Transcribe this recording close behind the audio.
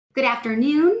Good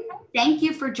afternoon. Thank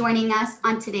you for joining us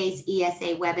on today's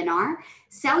ESA webinar,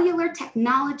 Cellular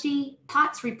Technology,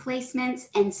 POTS Replacements,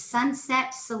 and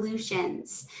Sunset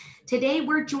Solutions. Today,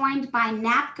 we're joined by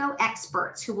NAPCO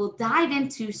experts who will dive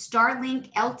into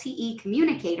Starlink LTE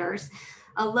communicators,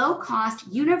 a low-cost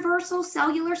universal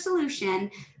cellular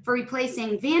solution for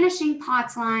replacing vanishing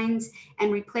POTS lines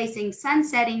and replacing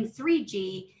sunsetting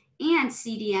 3G and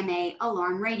CDMA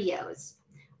alarm radios.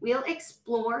 We'll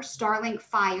explore Starlink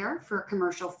Fire for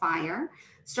commercial fire,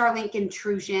 Starlink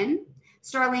Intrusion,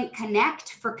 Starlink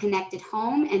Connect for connected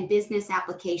home and business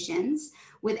applications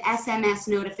with SMS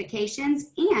notifications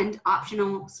and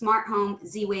optional smart home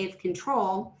Z-Wave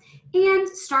control, and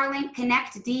Starlink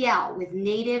Connect DL with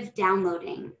native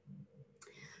downloading.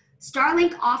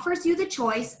 Starlink offers you the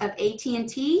choice of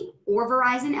AT&T or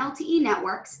Verizon LTE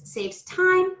networks, saves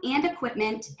time and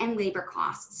equipment and labor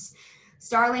costs.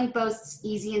 Starlink boasts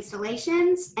easy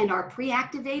installations and are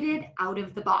pre-activated out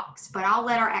of the box, but I'll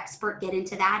let our expert get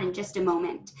into that in just a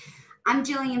moment. I'm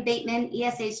Jillian Bateman,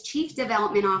 ESA's Chief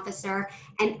Development Officer,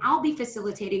 and I'll be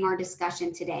facilitating our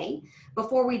discussion today.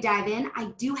 Before we dive in,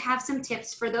 I do have some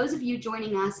tips for those of you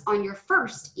joining us on your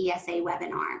first ESA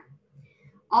webinar.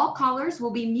 All callers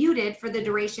will be muted for the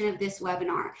duration of this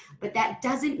webinar, but that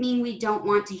doesn't mean we don't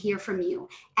want to hear from you.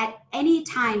 At any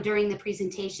time during the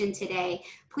presentation today,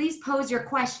 please pose your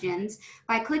questions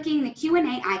by clicking the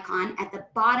Q&A icon at the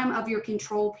bottom of your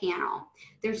control panel.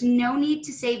 There's no need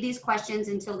to save these questions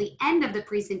until the end of the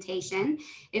presentation.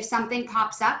 If something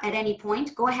pops up at any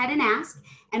point, go ahead and ask,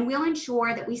 and we'll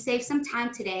ensure that we save some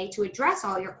time today to address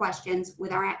all your questions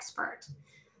with our expert.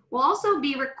 We'll also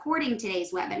be recording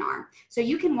today's webinar, so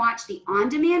you can watch the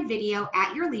on-demand video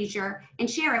at your leisure and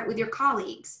share it with your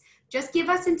colleagues. Just give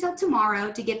us until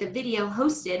tomorrow to get the video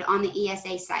hosted on the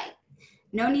ESA site.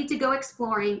 No need to go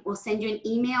exploring. We'll send you an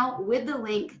email with the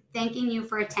link thanking you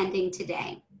for attending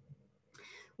today.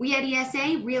 We at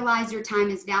ESA realize your time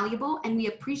is valuable, and we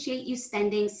appreciate you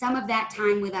spending some of that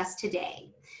time with us today.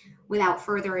 Without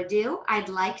further ado, I'd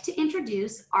like to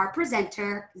introduce our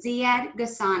presenter, Ziad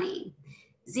Ghassani.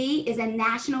 Z is a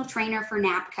national trainer for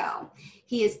NAPCO.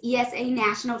 He is ESA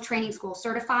National Training School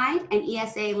certified and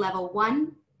ESA Level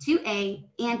 1, 2A,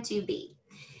 and 2B.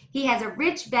 He has a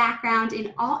rich background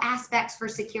in all aspects for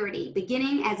security,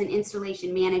 beginning as an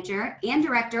installation manager and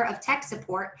director of tech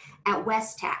support at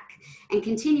West Tech, and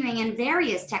continuing in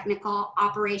various technical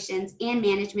operations and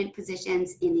management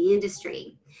positions in the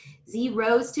industry. Z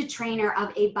rose to trainer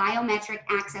of a biometric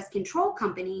access control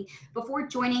company before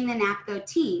joining the NAPCO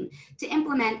team to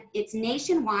implement its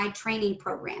nationwide training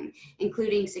program,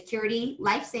 including security,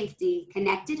 life safety,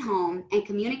 connected home, and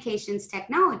communications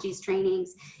technologies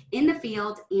trainings in the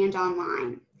field and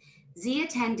online. Z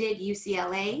attended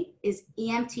UCLA, is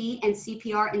EMT and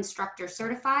CPR instructor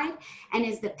certified, and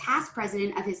is the past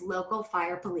president of his local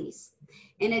fire police.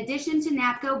 In addition to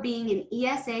NAPCO being an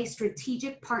ESA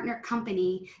strategic partner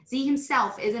company, Z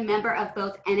himself is a member of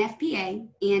both NFPA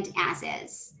and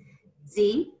ASES.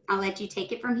 Z, I'll let you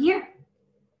take it from here.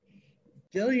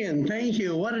 Jillian, thank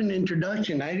you. What an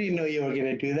introduction. I didn't know you were going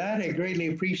to do that. I greatly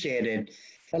appreciate it.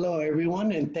 Hello,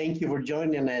 everyone, and thank you for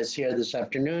joining us here this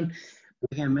afternoon.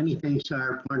 Again, many thanks to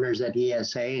our partners at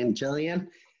ESA and Jillian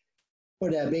for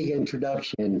that big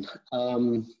introduction.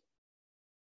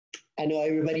 I know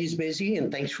everybody's busy,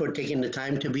 and thanks for taking the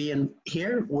time to be in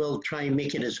here. We'll try and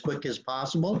make it as quick as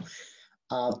possible.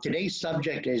 Today's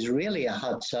subject is really a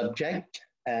hot subject,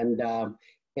 and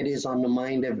it is on the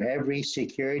mind of every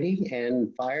security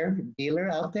and fire dealer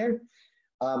out there.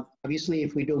 Obviously,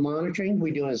 if we do monitoring,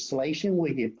 we do installation,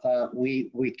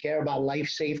 we care about life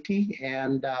safety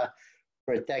and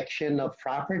protection of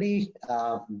property.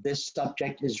 This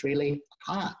subject is really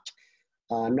hot.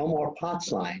 No more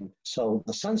POTS line. So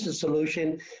the sunset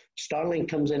solution, Starlink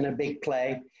comes in a big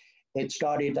play. It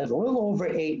started a little over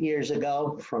 8 years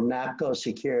ago from NAPCO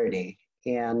Security.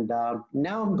 And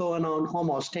now I'm going on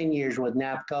almost 10 years with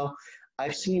NAPCO.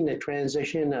 I've seen the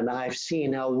transition, and I've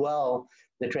seen how well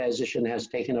the transition has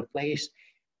taken place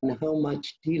and how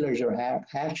much dealers are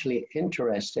actually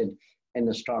interested in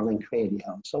the Starlink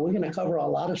radio. So we're going to cover a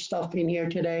lot of stuff in here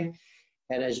today.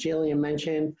 And as Jillian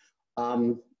mentioned,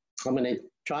 I'm going to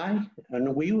try,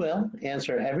 and we will,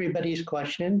 answer everybody's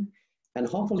question, and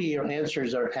hopefully your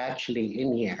answers are actually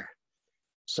in here.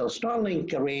 So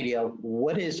Starlink radio,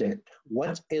 what is it?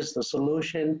 What is the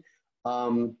solution,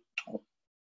 for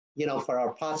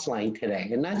our POTS line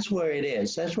today? And that's where it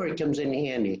is. That's where it comes in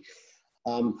handy.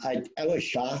 I was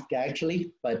shocked,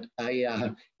 actually, but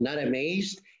I not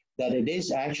amazed that it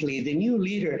is actually the new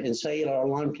leader in cellular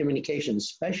alarm communications,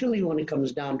 especially when it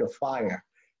comes down to fire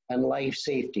and life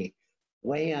safety.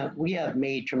 We have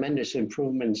made tremendous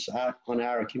improvements on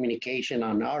our communication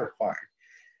on our part,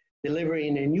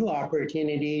 delivering new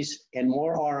opportunities and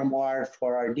more RMR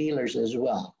for our dealers as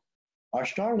well. Our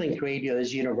Starlink radio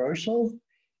is universal.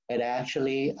 It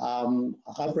actually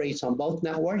operates on both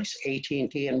networks,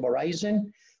 AT&T and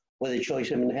Verizon, with a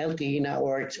choice of an LTE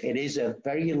networks. It is a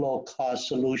very low-cost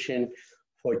solution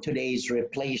for today's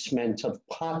replacement of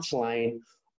POTS line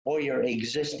or your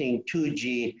existing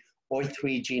 2G or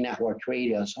 3G network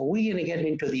radios. So we're going to get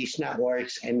into these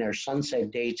networks and their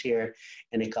sunset dates here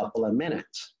in a couple of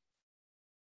minutes.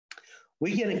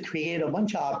 We're going to create a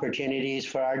bunch of opportunities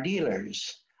for our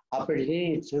dealers,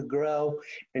 opportunities to grow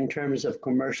in terms of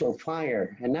commercial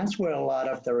fire. And that's where a lot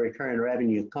of the recurring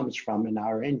revenue comes from in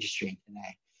our industry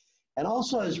today. And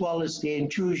also as well as the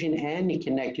intrusion and the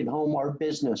connected home or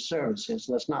business services.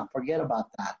 Let's not forget about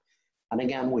that. And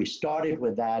again, we started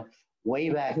with that way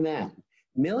back then.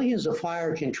 Millions of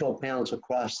fire control panels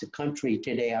across the country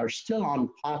today are still on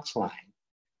POTS line,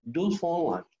 dual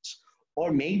phone lines,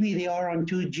 or maybe they are on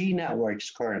 2G networks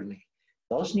currently.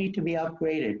 Those need to be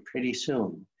upgraded pretty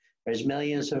soon. There's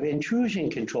millions of intrusion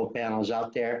control panels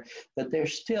out there that they're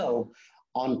still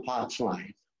on POTS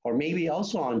line, or maybe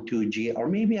also on 2G, or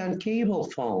maybe on cable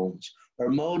phones, or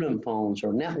modem phones,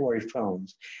 or network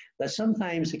phones, that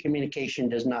sometimes the communication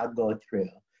does not go through.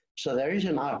 So there is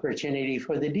an opportunity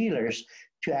for the dealers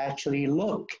to actually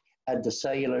look at the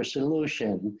cellular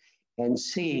solution and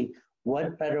see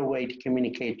what better way to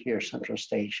communicate to your central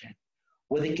station.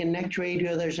 With the Connect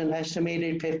radio, there's an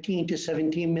estimated 15 to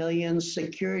 17 million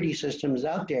security systems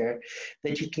out there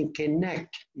that you can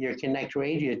connect your Connect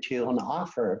radio to and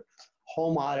offer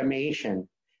home automation,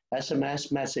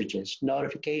 SMS messages,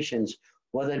 notifications,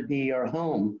 whether it be your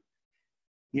home,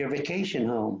 your vacation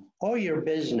home, or your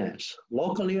business,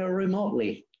 locally or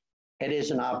remotely. It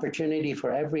is an opportunity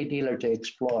for every dealer to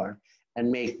explore and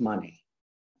make money.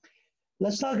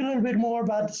 Let's talk a little bit more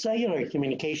about the cellular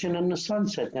communication and the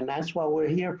sunset, and that's what we're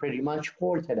here pretty much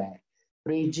for today.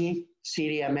 3G,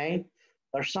 CDMA,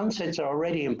 our sunsets are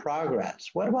already in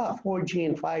progress. What about 4G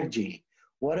and 5G?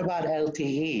 What about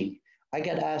LTE? I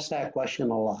get asked that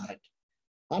question a lot.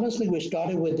 Honestly, we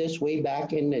started with this way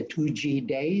back in the 2G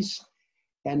days.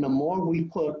 And the more we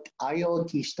put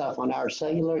IoT stuff on our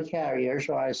cellular carriers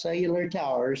or our cellular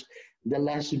towers, the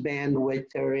less bandwidth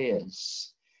there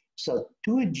is. So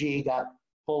 2G got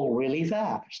pulled really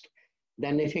fast.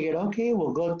 Then they figured, okay,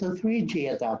 we'll go to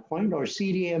 3G at that point or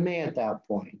CDMA at that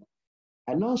point.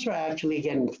 And those are actually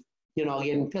getting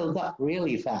filled up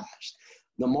really fast.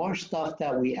 The more stuff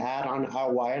that we add on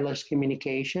our wireless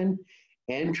communication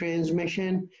and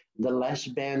transmission, the less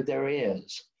band there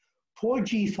is.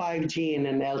 4G, 5G, and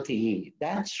an LTE.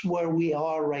 That's where we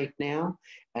are right now,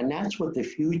 and that's what the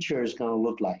future is going to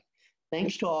look like.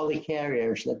 Thanks to all the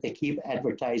carriers that they keep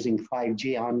advertising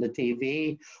 5G on the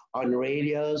TV, on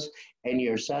radios, and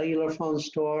your cellular phone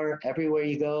store, everywhere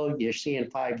you go, you're seeing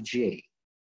 5G.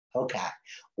 Okay,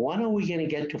 when are we going to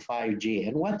get to 5G?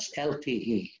 And what's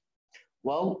LTE?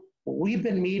 Well, we've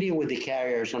been meeting with the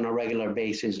carriers on a regular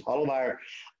basis. All of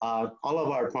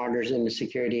our partners in the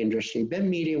security industry, been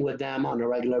meeting with them on a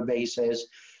regular basis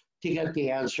to get the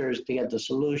answers, to get the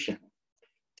solution.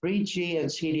 3G and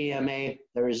CDMA,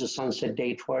 there is a sunset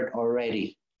date for it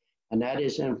already, and that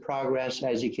is in progress,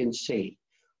 as you can see.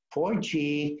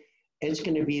 4G, it's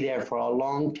going to be there for a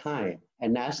long time,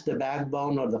 and that's the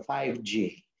backbone of the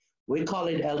 5G. We call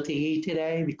it LTE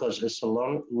today because it's a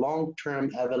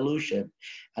long-term evolution,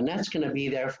 and that's going to be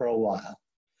there for a while.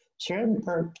 Certain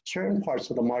parts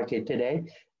of the market today,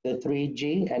 the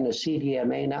 3G and the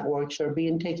CDMA networks are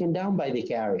being taken down by the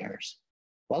carriers.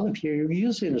 Well, if you're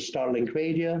using a Starlink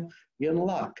radio, you're in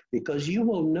luck because you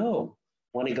will know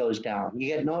when it goes down. You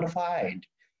get notified.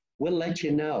 We'll let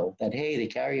you know that, hey, the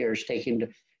carrier is taking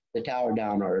the tower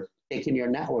down or taking your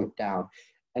network down.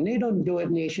 And they don't do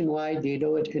it nationwide. They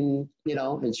do it in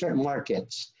certain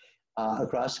markets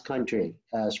across the country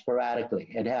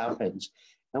sporadically. It happens.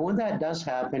 And when that does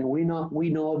happen, we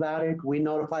know about it. We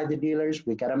notify the dealers.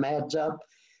 We get them heads up.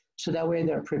 So that way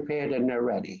they're prepared and they're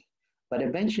ready. But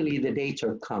eventually the dates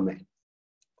are coming.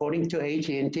 According to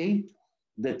AT&T,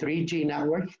 the 3G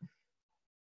network,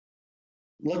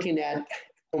 looking at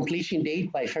completion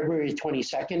date by February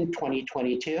 22nd,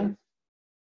 2022.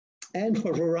 And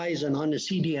for Verizon on the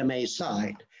CDMA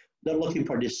side, they're looking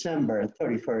for December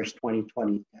 31st,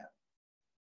 2022.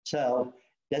 So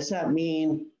does that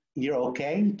mean you're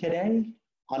okay today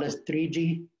on a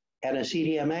 3G and a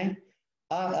CDMA?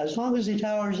 As long as the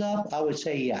tower's up, I would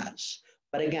say yes.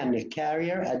 But again, the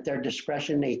carrier, at their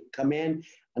discretion, they come in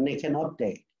and they can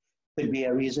update. Could be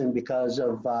a reason because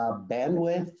of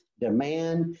bandwidth,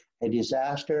 demand, a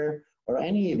disaster, or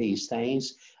any of these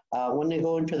things, when they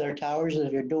go into their towers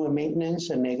and they're doing maintenance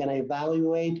and they're going to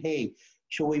evaluate, hey,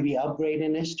 should we be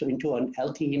upgrading this into an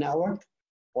LTE network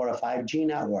or a 5G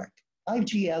network?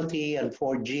 5G, LTE, and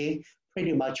 4G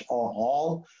pretty much are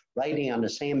all riding on the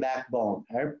same backbone.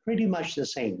 They're pretty much the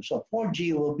same. So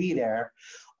 4G will be there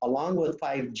along with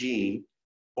 5G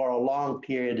for a long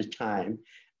period of time.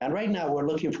 And right now we're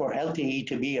looking for LTE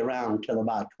to be around till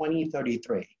about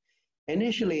 2033.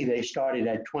 Initially they started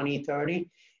at 2030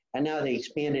 and now they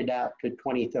expanded out to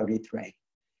 2033.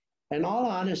 In all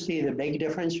honesty, the big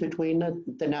difference between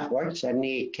the networks and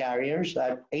the carriers,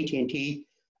 AT&T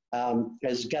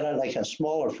has got like a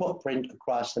smaller footprint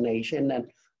across the nation than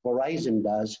Verizon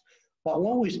does. But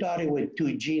when we started with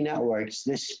 2G networks,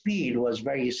 the speed was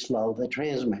very slow. The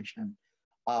transmission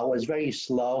was very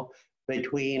slow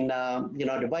between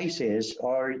devices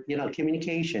or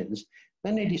communications.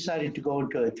 Then they decided to go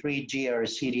into a 3G or a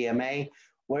CDMA,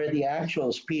 where the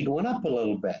actual speed went up a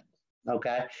little bit.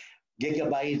 Okay,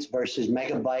 gigabytes versus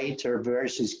megabytes or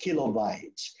versus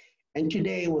kilobytes. And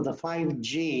today with the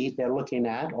 5G they're looking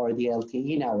at, or the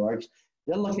LTE networks,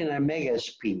 they're looking at mega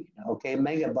speed, okay,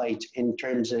 megabytes in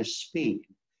terms of speed.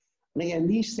 And again,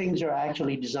 these things are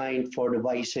actually designed for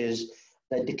devices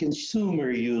that the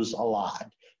consumer use a lot,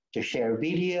 to share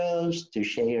videos, to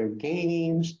share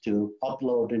games, to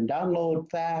upload and download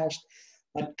fast.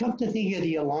 But come to think of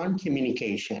the alarm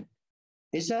communication,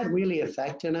 is that really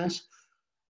affecting us?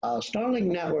 Starlink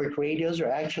network radios are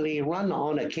actually run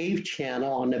on a cave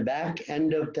channel on the back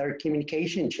end of their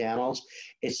communication channels.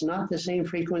 It's not the same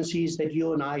frequencies that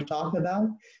you and I talk about.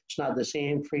 It's not the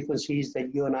same frequencies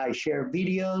that you and I share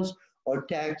videos or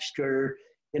text or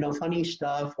funny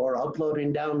stuff or upload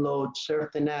and download, surf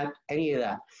the net, any of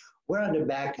that. We're on the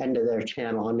back end of their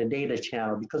channel, on the data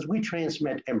channel, because we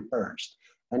transmit in bursts.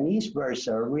 And these bursts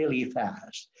are really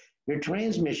fast. Your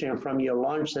transmission from your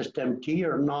launch system to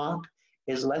your NOC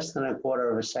is less than a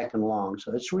quarter of a second long.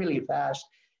 So it's really fast,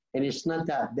 and it's not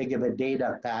that big of a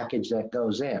data package that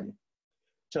goes in.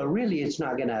 So really, it's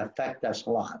not going to affect us a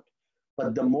lot.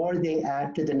 But the more they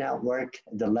add to the network,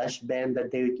 the less band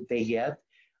that they get,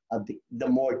 the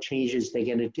more changes they're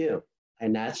going to do.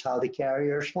 And that's how the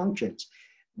carriers functions.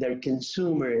 Their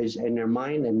consumer is in their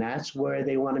mind, and that's where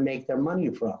they want to make their money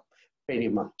from, pretty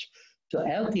much. So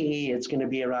LTE, it's going to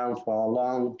be around for a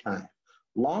long time.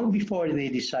 Long before they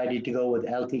decided to go with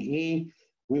LTE,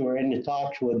 we were in the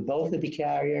talks with both of the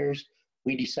carriers.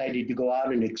 We decided to go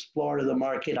out and explore the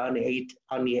market on the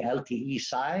LTE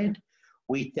side.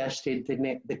 We tested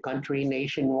the country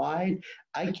nationwide.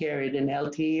 I carried an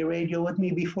LTE radio with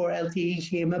me before LTE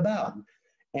came about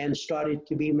and started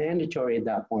to be mandatory at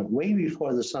that point, way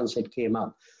before the sunset came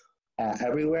out.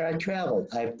 Everywhere I traveled,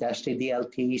 I've tested the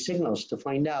LTE signals to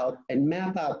find out and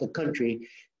map out the country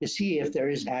to see if there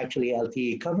is actually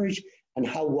LTE coverage and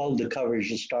how well the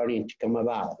coverage is starting to come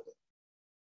about.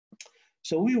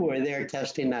 So we were there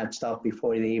testing that stuff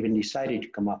before they even decided to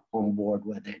come up on board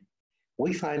with it.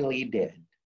 We finally did.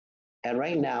 And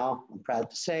right now, I'm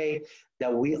proud to say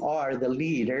that we are the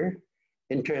leader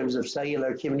in terms of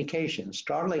cellular communication.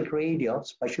 Starlink radio,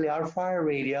 especially our Fire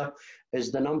radio,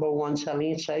 is the #1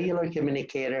 selling cellular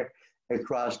communicator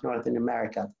across North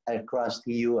America, across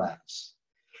the US.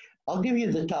 I'll give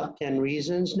you the top 10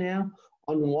 reasons now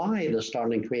on why the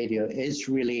Starlink radio is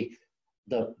really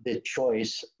the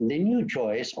choice, the new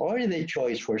choice, or the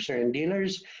choice for certain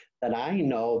dealers that I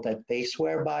know that they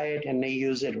swear by it and they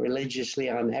use it religiously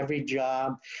on every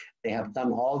job. They have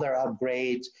done all their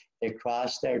upgrades. They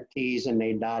crossed their T's and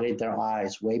they dotted their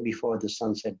I's way before the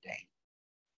sunset date.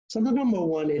 So the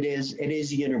 #1, it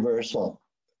is universal.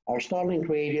 Our Starlink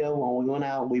radio, when we went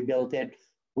out, we built it.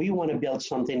 We want to build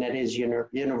something that is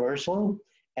universal,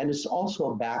 and it's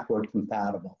also backward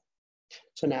compatible.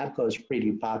 So NAPCO is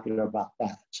pretty popular about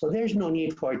that. So there's no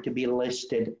need for it to be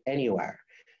listed anywhere,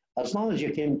 as long as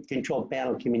your control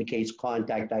panel communicates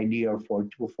contact ID or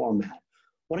 4.2 format.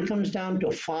 When it comes down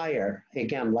to fire,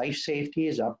 again, life safety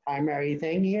is a primary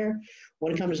thing here.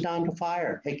 When it comes down to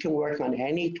fire, it can work on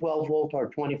any 12 volt or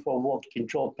 24 volt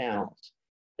control panels.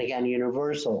 Again,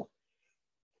 universal.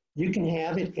 You can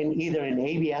have it in either an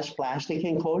ABS plastic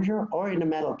enclosure or in a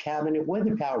metal cabinet with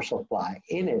a power supply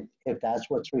in it, if that's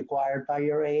what's required by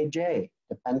your AJ.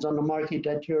 Depends on the market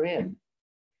that you're in.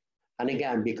 And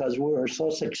again, because we were so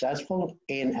successful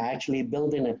in actually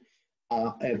building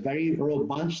a very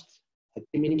robust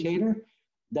communicator,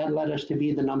 that led us to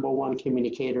be the #1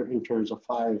 communicator in terms of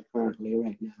fire currently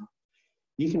right now.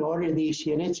 You can order these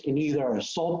units in either a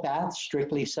sole path,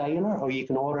 strictly cellular, or you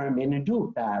can order them in a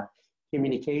dual path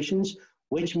communications,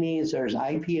 which means there's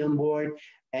IP on board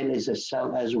and is a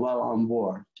cell as well on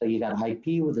board. So you got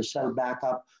IP with a cell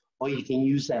backup, or you can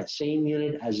use that same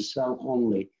unit as a cell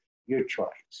only, your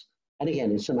choice. And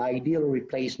again, it's an ideal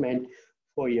replacement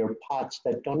for your POTS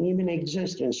that don't even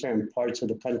exist in certain parts of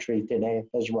the country today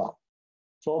as well.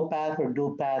 Sole path or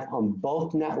dual path on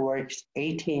both networks,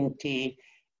 AT&T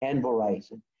and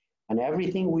Verizon. And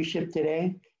everything we ship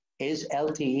today is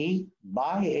LTE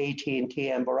by AT&T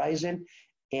and Verizon.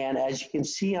 And as you can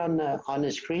see on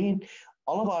the screen,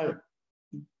 all of our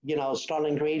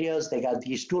Starlink radios, they got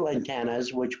these dual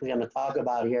antennas, which we're going to talk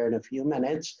about here in a few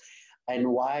minutes, and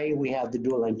why we have the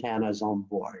dual antennas on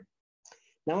board.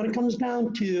 Now, when it comes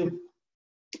down to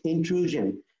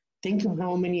intrusion, think of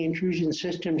how many intrusion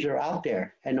systems are out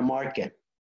there in the market,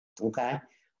 okay?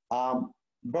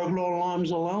 Burglar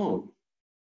alarms alone,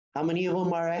 how many of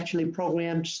them are actually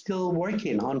programmed still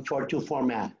working on 4.2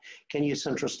 format? Can your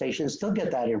central station still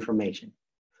get that information?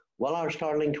 Well, our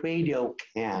Starlink radio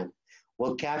can.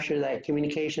 We'll capture that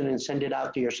communication and send it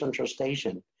out to your central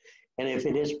station. And if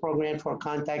it is programmed for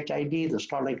contact ID, the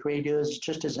Starlink radio is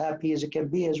just as happy as it can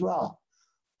be as well.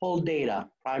 Full data,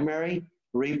 primary,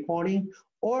 reporting,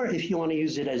 or if you want to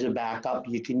use it as a backup,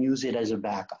 you can use it as a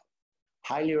backup.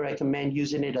 Highly recommend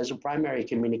using it as a primary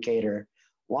communicator.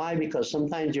 Why? Because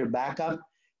sometimes your backup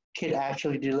could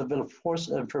actually deliver false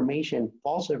information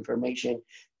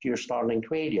to your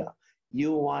Starlink radio.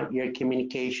 You want your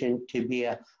communication to be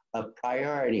a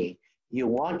priority. You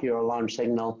want your alarm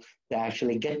signal to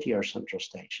actually get to your central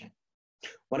station.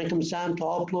 When it comes down to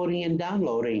uploading and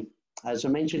downloading, as I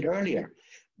mentioned earlier,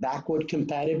 backward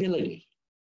compatibility.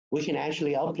 We can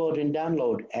actually upload and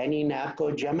download any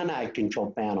NAPCO Gemini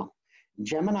control panel.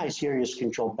 Gemini series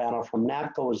control panel from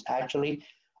NAPCO was actually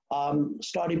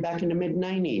started back in the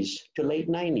mid-90s to late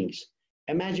 90s.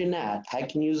 Imagine that. I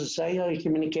can use a cellular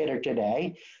communicator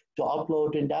today to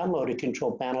upload and download a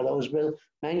control panel that was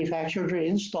manufactured or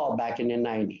installed back in the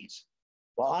 90s.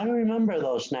 Well, I remember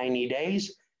those 90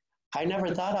 days. I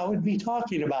never thought I would be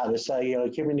talking about a cellular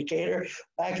communicator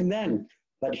back then,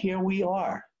 but here we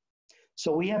are.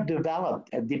 So we have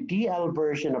developed the DL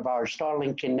version of our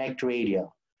Starlink Connect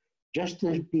radio, just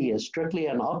to be strictly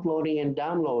an uploading and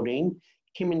downloading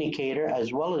communicator,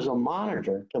 as well as a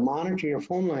monitor, to monitor your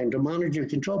phone line, to monitor your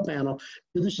control panel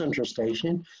to the central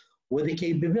station, with the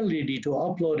capability to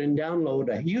upload and download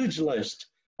a huge list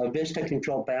of Vista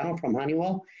control panel from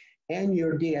Honeywell and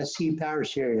your DSC Power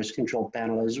Series control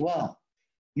panel as well,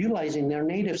 utilizing their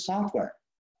native software.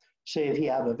 So if you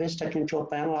have a Vista control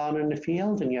panel out in the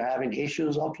field and you're having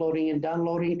issues uploading and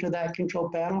downloading to that control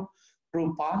panel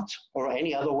through POTS or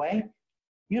any other way,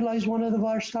 utilize one of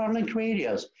our Starlink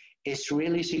radios. It's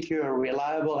really secure,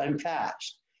 reliable, and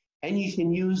fast. And you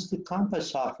can use the Compass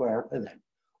software with it.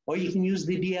 Or you can use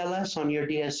the DLS on your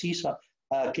DSC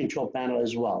control panel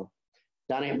as well.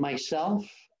 Done it myself,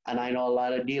 and I know a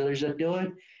lot of dealers that do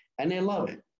it, and they love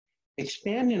it.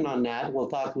 Expanding on that, we'll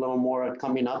talk a little more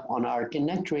coming up on our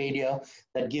Connect radio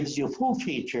that gives you full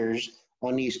features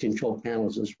on these control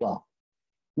panels as well.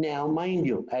 Now, mind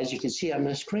you, as you can see on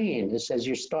the screen, it says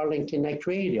your Starlink Connect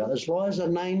radio, as low as a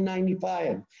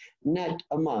 $9.95 net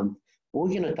a month. We're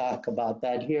going to talk about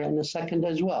that here in a second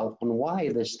as well, and why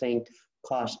this thing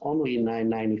costs only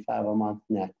 $9.95 a month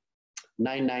net.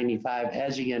 $9.95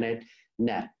 as a unit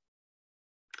net.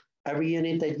 Every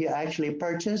unit that you actually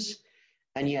purchase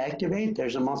and you activate,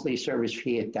 there's a monthly service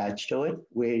fee attached to it,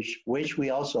 which we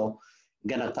also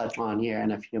going to touch on here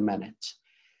in a few minutes.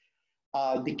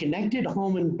 The connected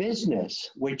home and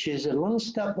business, which is a little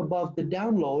step above the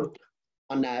download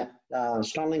on that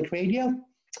Starlink radio,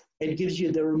 it gives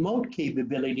you the remote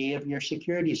capability of your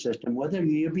security system, whether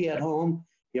you be at home,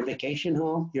 your vacation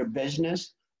home, your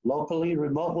business, locally,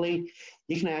 remotely,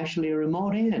 you can actually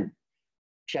remote in.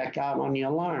 Check out on the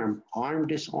alarm, arm,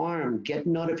 disarm, get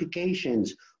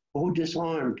notifications, who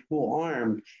disarmed, who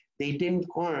armed, they didn't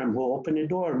arm, who opened the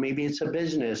door, maybe it's a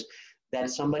business that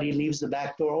somebody leaves the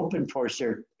back door open for a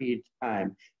certain period of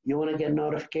time. You want to get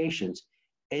notifications.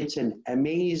 It's an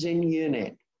amazing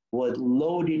unit with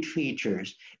loaded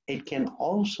features. It can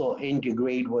also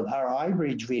integrate with our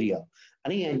iBridge video.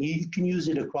 And again, you can use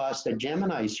it across the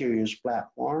Gemini series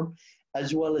platform,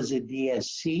 as well as the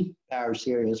DSC Power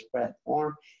Series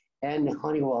platform and the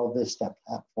Honeywell Vista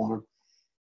platform.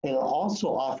 It'll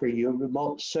also offer you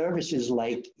remote services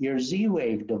like your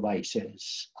Z-Wave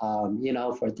devices, for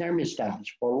thermostats,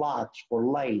 for locks, for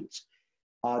lights,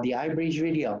 the iBridge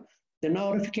video. The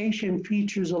notification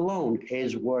features alone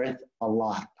is worth a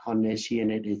lot on this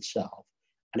unit itself.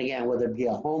 And again, whether it be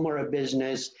a home or a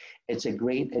business, it's a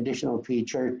great additional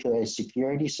feature to a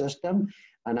security system.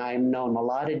 And I've known a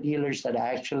lot of dealers that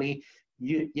actually,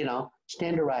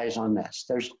 standardize on this.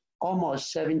 There's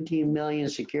almost 17 million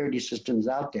security systems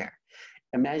out there.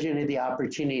 Imagine the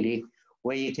opportunity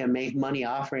where you can make money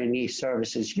offering these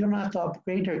services. You don't have to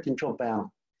upgrade your control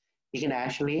panel. You can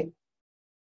actually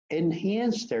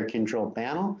enhance their control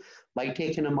panel by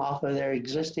taking them off of their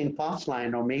existing POTS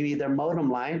line or maybe their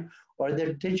modem line or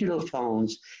their digital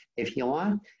phones if you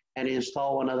want, and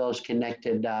install one of those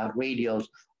connected radios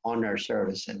on their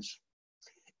services.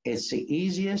 It's the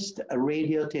easiest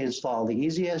radio to install, the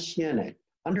easiest unit,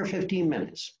 under 15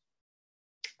 minutes.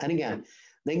 And again,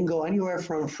 they can go anywhere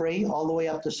from free all the way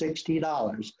up to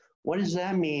 $60. What does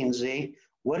that mean, Z?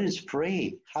 What is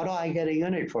free? How do I get a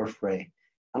unit for free?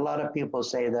 A lot of people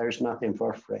say there's nothing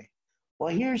for free.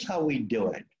 Well, here's how we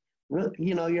do it.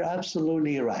 You know, you're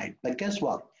absolutely right. But guess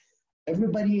what?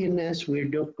 Everybody in this,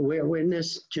 we're in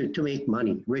this to make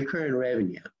money, recurring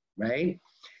revenue, right?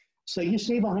 So you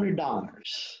save $100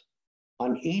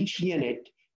 on each unit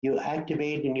you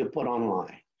activate and you put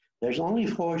online. There's only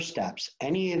 4 steps.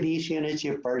 Any of these units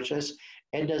you purchase,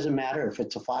 it doesn't matter if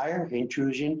it's a fire,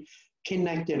 intrusion,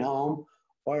 connected home,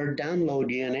 or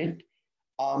download unit.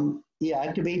 You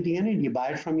activate the unit, you buy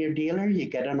it from your dealer, you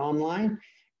get it online,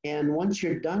 and once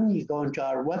you're done, you go into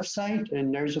our website,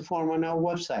 and there's a form on our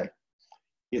website.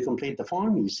 You complete the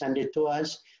form, you send it to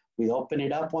us, we open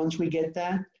it up once we get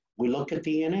that, we look at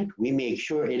the unit, we make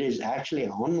sure it is actually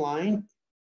online,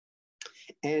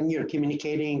 and you're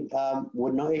communicating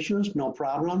with no issues, no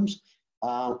problems.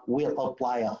 We'll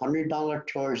apply $100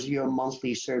 towards your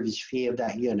monthly service fee of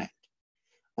that unit.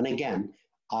 And again,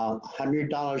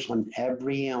 $100 on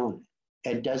every unit.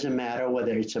 It doesn't matter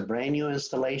whether it's a brand new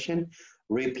installation,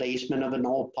 replacement of an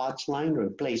old POTS line,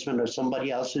 replacement of somebody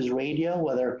else's radio,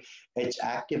 whether it's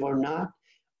active or not.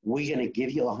 We're going to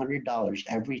give you $100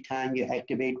 every time you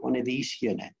activate one of these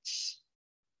units.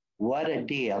 What a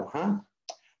deal, huh?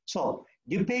 So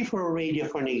you pay for a radio,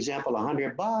 for an example,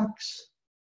 $100.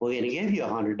 We're going to give you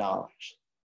 $100.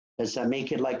 Does that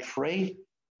make it like free?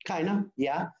 Kind of,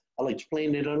 yeah. I'll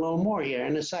explain it a little more here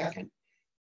in a second.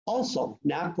 Also,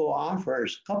 NAPCO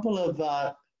offers a couple of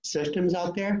systems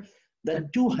out there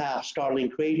that do have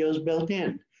Starlink radios built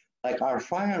in, like our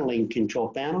FireLink control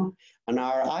panel and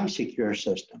our iSecure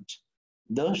systems.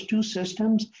 Those 2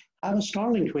 systems have a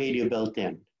Starlink radio built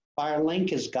in. FireLink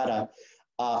has got a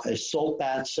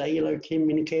SOPAD cellular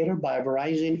communicator by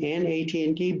Verizon and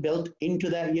AT&T built into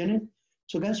that unit.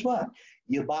 So guess what?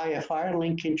 You buy a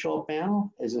FireLink control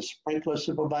panel as a sprinkler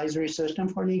supervisory system,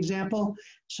 for an example.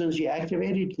 As soon as you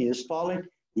activate it, you install it,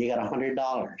 you got $100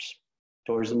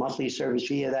 towards the monthly service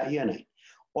fee of that unit.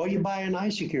 Or you buy an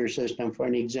iSecure system, for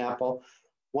an example,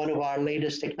 one of our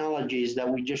latest technologies that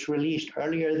we just released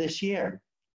earlier this year.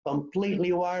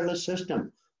 Completely wireless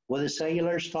system with a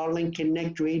cellular Starlink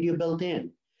Connect radio built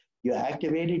in. You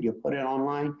activate it, you put it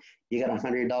online, you got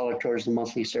 $100 towards the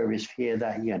monthly service fee of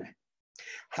that unit.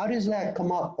 How does that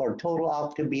come up or total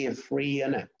out to be a free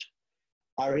unit?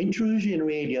 Our intrusion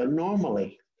radio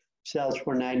normally sells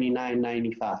for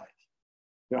 $99.95.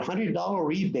 Your $100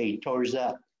 rebate towards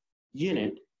that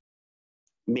unit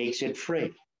makes it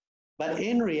free. But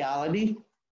in reality,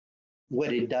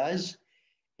 what it does,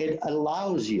 it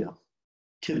allows you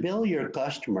to bill your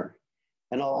customer,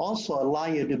 and it'll also allow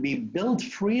you to be billed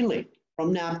freely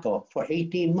from NAPCO for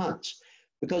 18 months.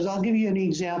 Because I'll give you an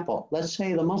example. Let's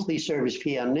say the monthly service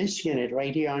fee on this unit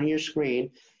right here on your screen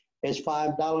is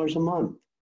 $5 a month.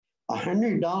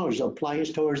 $100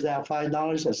 applies towards that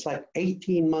 $5. That's like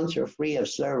 18 months are free of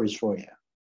service for you.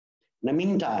 In the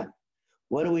meantime,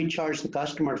 what do we charge the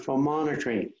customer for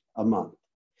monitoring a month?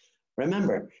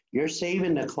 Remember, you're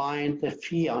saving the client the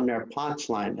fee on their POTS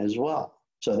line as well.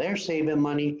 So they're saving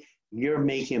money, you're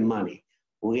making money.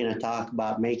 We're going to talk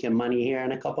about making money here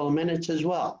in a couple of minutes as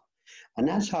well. And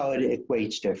that's how it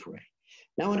equates to free.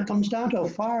 Now, when it comes down to a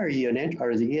fire unit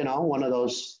or one of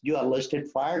those dual-listed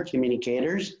fire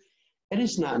communicators, it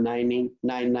is not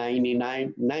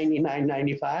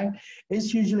 $99.95.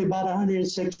 It's usually about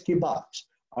 $160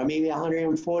 or maybe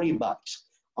 $140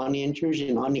 on the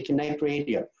intrusion, on the Connect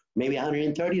radio, maybe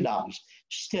 $130.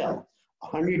 Still,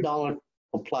 $100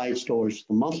 applies towards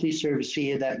the monthly service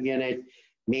fee of that unit,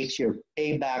 makes your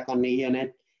payback on the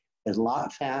unit a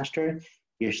lot faster.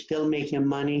 You're still making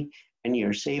money, and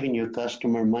you're saving your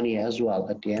customer money as well.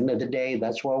 At the end of the day,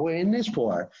 that's what we're in this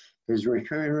for, is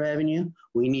recurring revenue.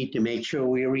 We need to make sure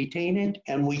we retain it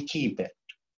and we keep it.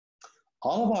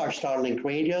 All of our Starlink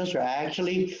radios are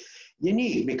actually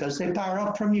unique because they power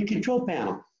up from your control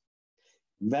panel.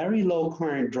 Very low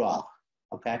current draw,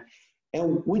 okay?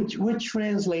 And which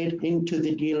translate into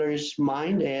the dealer's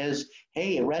mind as,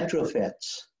 hey,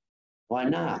 retrofits. Why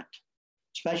not?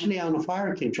 Especially on a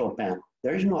fire control panel.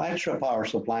 There's no extra power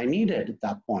supply needed at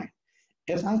that point.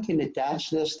 If I can attach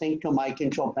this thing to my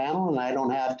control panel and I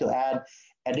don't have to add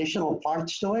additional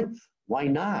parts to it, why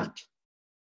not?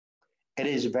 It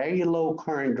is very low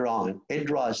current drawing. It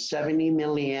draws 70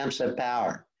 milliamps of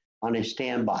power on a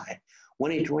standby.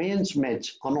 When it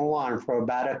transmits an alarm for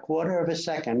about a quarter of a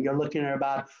second, you're looking at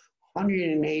about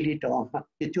 180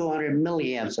 to 200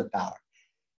 milliamps of power.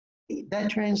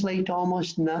 That translates to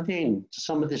almost nothing to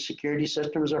some of the security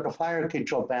systems or the fire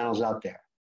control panels out there.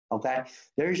 Okay,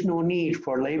 there's no need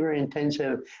for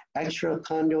labor-intensive extra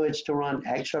conduits to run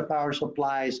extra power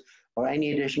supplies or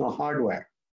any additional hardware.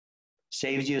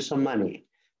 Saves you some money,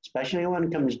 especially when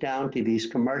it comes down to these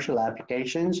commercial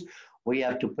applications where you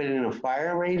have to put in a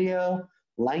fire radio,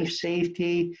 life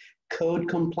safety, code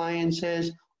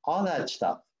compliances, all that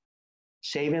stuff.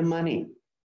 Saving money,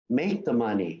 make the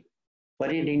money,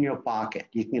 put it in your pocket.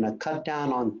 You can cut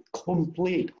down on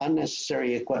complete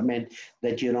unnecessary equipment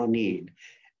that you don't need.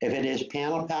 If it is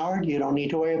panel powered, you don't need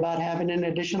to worry about having an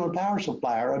additional power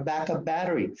supply or a backup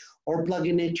battery or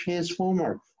plugging in a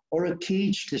transformer or a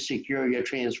cage to secure your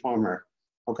transformer,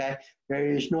 okay? There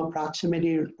is no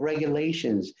proximity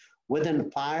regulations. Within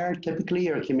fire, typically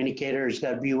your communicator has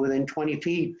got to be within 20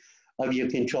 feet of your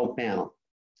control panel.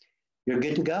 You're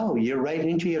good to go. You're right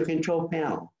into your control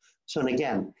panel. So, and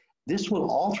again, this will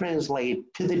all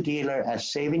translate to the dealer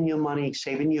as saving you money,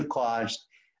 saving you cost,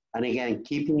 and again,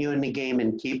 keeping you in the game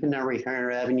and keeping the recurring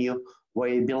revenue where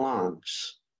it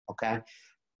belongs, okay?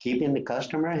 Keeping the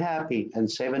customer happy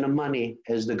and saving them money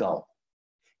is the goal.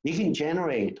 You can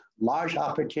generate large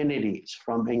opportunities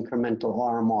from incremental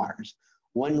RMRs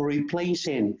when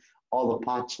replacing all the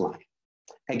POTS line.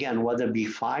 Again, whether it be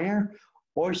fire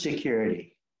or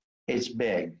security, it's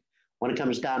big. When it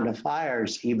comes down to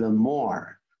fires, even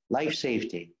more. Life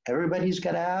safety, everybody's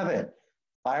got to have it.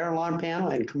 Fire alarm panel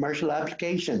and commercial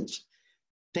applications.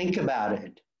 Think about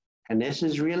it. And this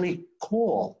is really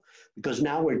cool because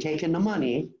now we're taking the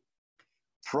money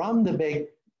from the big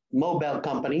mobile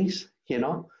companies,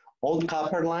 old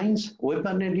copper lines, we're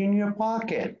putting it in your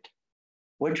pocket.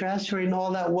 We're transferring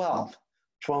all that wealth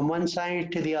from one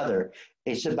side to the other.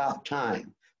 It's about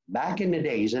time. Back in the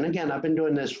days, and again, I've been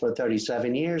doing this for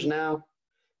 37 years now.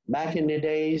 Back in the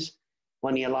days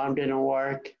when the alarm didn't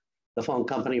work, the phone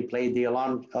company played the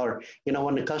alarm, or,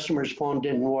 when the customer's phone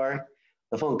didn't work,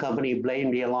 the phone company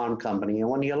blamed the alarm company. And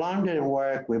when the alarm didn't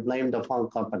work, we blamed the phone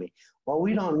company. Well,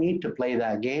 we don't need to play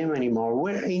that game anymore.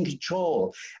 We're in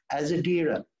control. As a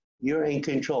dealer, you're in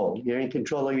control. You're in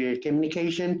control of your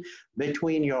communication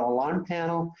between your alarm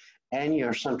panel and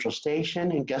your central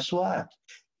station. And guess what?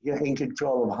 You're in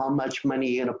control of how much money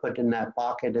you're going to put in that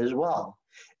pocket as well.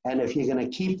 And if you're going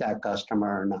to keep that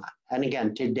customer or not. And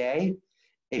again, today,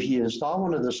 if you install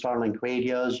one of the Starlink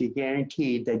radios, you're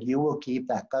guaranteed that you will keep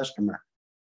that customer.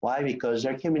 Why? Because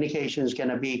their communication is going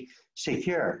to be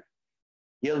secure.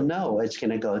 You'll know it's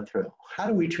going to go through. How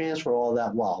do we transfer all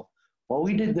that wealth? Well,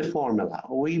 we did the formula.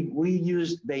 We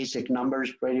used basic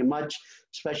numbers pretty much,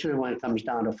 especially when it comes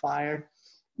down to fire.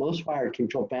 Most fire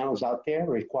control panels out there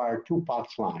require 2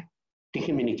 POTS line to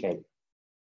communicate.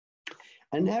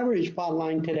 An average POT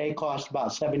line today costs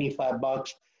about 75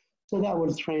 bucks. So that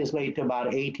would translate to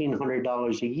about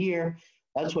 $1,800 a year.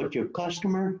 That's what your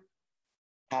customer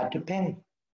had to pay.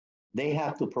 They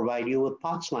have to provide you with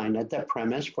POTS line at that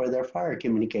premise for their fire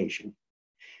communication.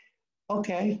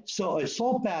 Okay, so a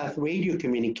sole path radio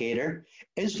communicator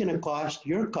is going to cost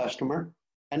your customer,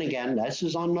 and again, this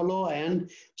is on the low end,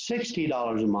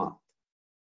 $60 a month.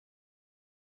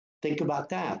 Think about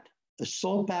that. A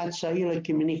sole path cellular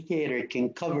communicator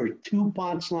can cover 2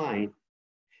 POTS line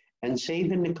and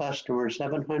saving the customer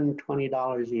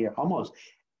 $720 a year, almost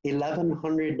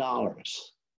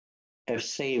 $1,100 of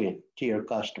saving to your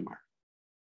customer.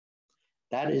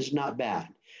 That is not bad.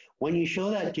 When you show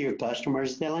that to your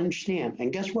customers, they'll understand.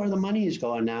 And guess where the money is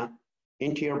going now?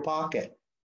 Into your pocket.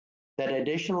 That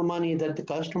additional money that the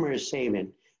customer is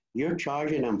saving, you're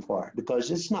charging them for it because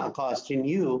it's not costing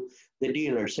you, the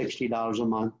dealer, $60 a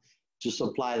month to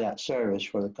supply that service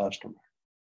for the customer.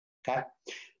 Okay?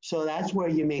 So that's where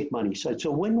you make money. So it's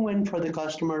a win-win for the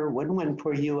customer, win-win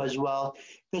for you as well.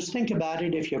 Because think about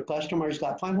it, if your customer's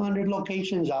got 500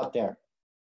 locations out there,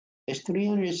 it's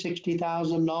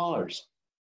 $360,000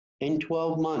 in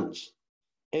 12 months.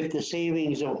 If the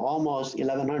savings of almost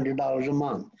 $1,100 a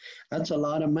month, that's a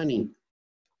lot of money.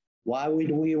 Why would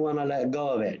we want to let go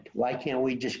of it? Why can't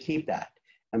we just keep that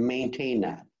and maintain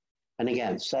that? And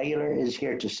again, cellular is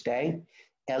here to stay.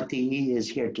 LTE is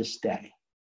here to stay.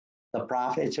 The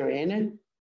profits are in it,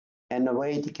 and the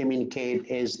way to communicate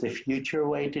is the future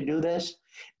way to do this,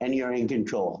 and you're in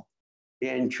control.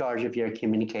 You're in charge of your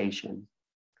communication.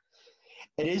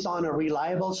 It is on a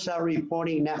reliable cell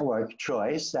reporting network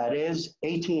choice, that is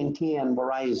AT&T and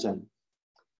Verizon.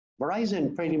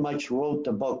 Verizon pretty much wrote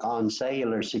the book on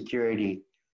cellular security.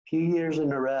 A few years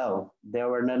in a row, they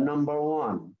were the number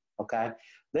one, okay?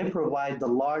 They provide the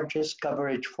largest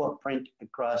coverage footprint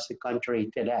across the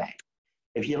country today.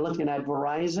 If you're looking at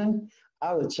Verizon,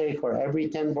 I would say for every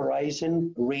 10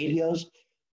 Verizon radios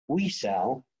we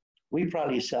sell, we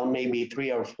probably sell maybe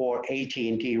 3 or 4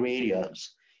 AT&T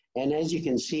radios. And as you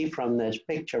can see from this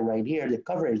picture right here, the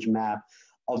coverage map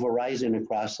of Verizon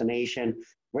across the nation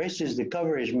versus the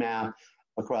coverage map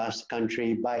across the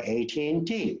country by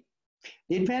AT&T.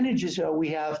 The advantages that we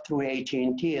have through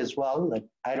AT&T as well, that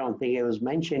I don't think it was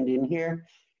mentioned in here,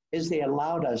 is they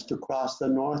allowed us to cross the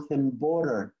northern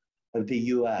border of the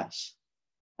US.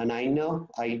 And I know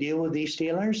I deal with these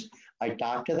dealers, I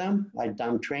talk to them, I've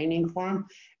done training for them,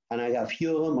 and I got a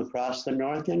few of them across the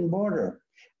northern border.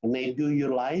 And they do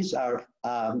utilize our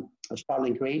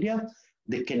Starlink radio,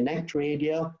 the Connect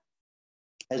radio,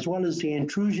 as well as the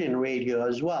intrusion radio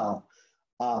as well.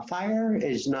 Fire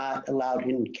is not allowed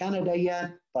in Canada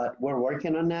yet, but we're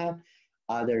working on that.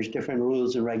 There's different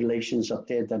rules and regulations up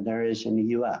there than there is in the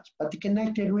US. But the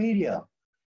connected radio,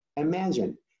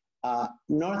 imagine,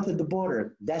 north of the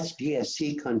border, that's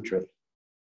DSC country.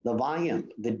 The volume,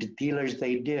 the dealers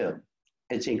they do,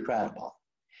 it's incredible.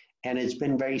 And it's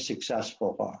been very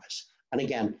successful for us. And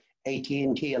again,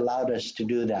 AT&T allowed us to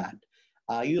do that.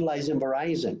 Utilizing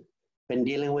Verizon, been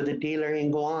dealing with a dealer in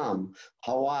Guam,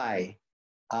 Hawaii.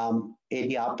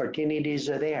 The opportunities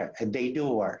are there, and they do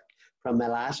work. From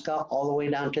Alaska all the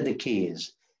way down to the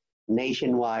Keys.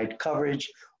 Nationwide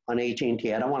coverage on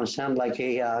AT&T. I don't want to sound like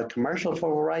a commercial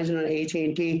for Verizon and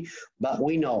AT&T, but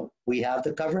we know we have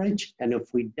the coverage, and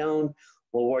if we don't,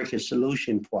 we'll work a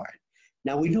solution for it.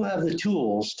 Now, we do have the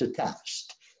tools to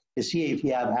test to see if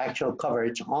you have actual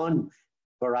coverage on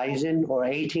Verizon or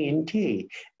AT&T.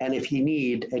 And if you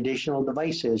need additional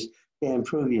devices to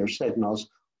improve your signals,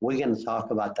 we're going to talk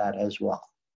about that as well.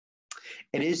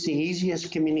 It is the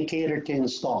easiest communicator to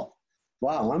install.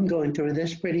 Wow, I'm going through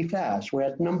this pretty fast. We're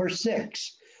at number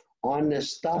 6 on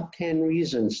this top 10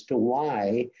 reasons to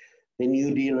why the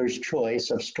new dealer's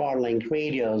choice of Starlink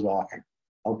radios are.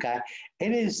 Okay,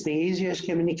 it is the easiest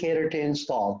communicator to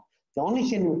install. The only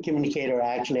communicator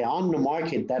actually on the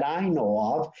market that I know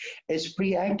of is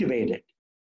pre-activated.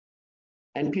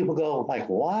 And people go like,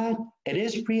 what? It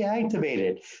is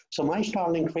pre-activated. So my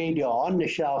Starlink radio on the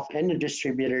shelf in the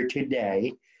distributor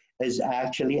today is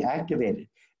actually activated.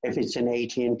 If it's an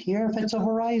AT&T or if it's a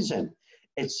Verizon,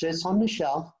 it sits on the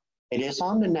shelf. It is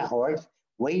on the network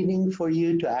waiting for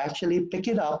you to actually pick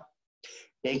it up,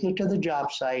 take it to the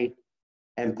job site,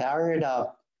 and power it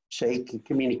up so you can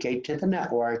communicate to the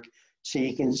network so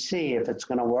you can see if it's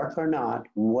going to work or not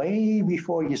way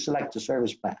before you select a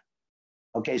service plan.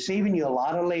 Okay, saving you a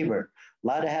lot of labor, a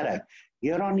lot of headache.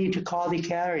 You don't need to call the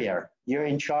carrier. You're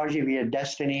in charge of your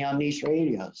destiny on these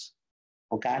radios.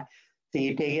 Okay, so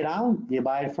you take it out, you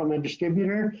buy it from a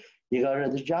distributor, you go to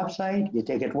the job site, you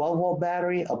take a 12-volt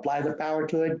battery, apply the power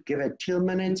to it, give it 2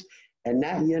 minutes, and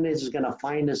that unit is going to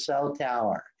find a cell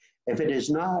tower. If it is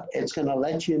not, it's going to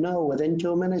let you know within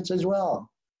 2 minutes as well,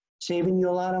 saving you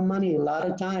a lot of money, a lot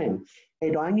of time. Hey,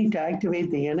 do I need to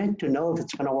activate the unit to know if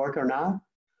it's going to work or not?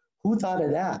 Who thought of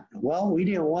that? Well, we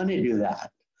didn't want to do that.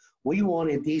 We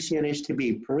wanted these units to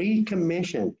be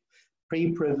pre-commissioned,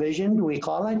 pre-provisioned, we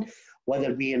call it, whether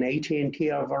it be an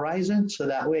AT&T or Verizon, so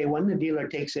that way when the dealer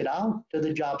takes it out to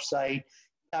the job site,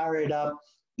 power it up,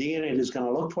 the unit is going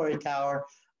to look for a tower.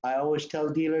 I always tell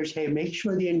dealers, hey, make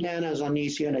sure the antennas on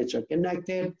these units are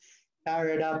connected, power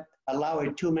it up, allow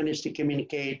it 2 minutes to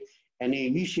communicate, and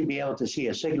then you should be able to see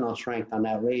a signal strength on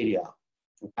that radio.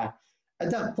 Okay? At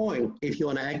that point, if you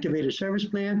want to activate a service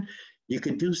plan, you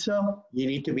could do so. You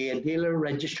need to be a dealer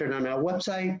registered on our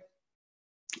website.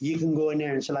 You can go in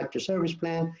there and select your service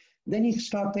plan. Then you can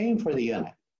start paying for the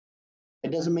unit. It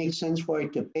doesn't make sense for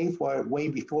it to pay for it way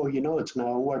before you know it's going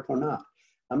to work or not.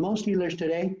 And most dealers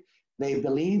today, they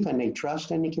believe and they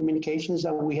trust in the communications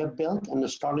that we have built on the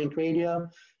Starlink radio.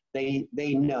 They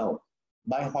know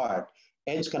by heart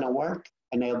it's going to work,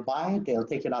 and they'll buy it. They'll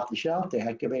take it off the shelf. They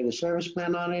activate a service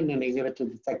plan on it, and then they give it to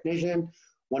the technician.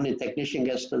 When the technician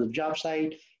gets to the job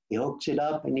site, he hooks it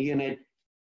up, and the unit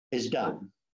is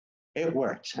done. It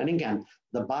works. And again,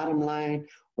 the bottom line,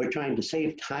 we're trying to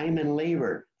save time and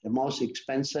labor, the most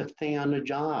expensive thing on the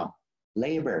job,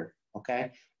 labor,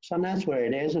 okay? So that's where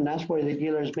it is, and that's where the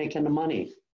dealer is making the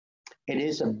money. It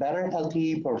is a better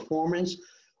LTE performance,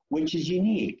 which is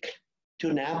unique to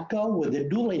NAPCO with the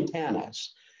dual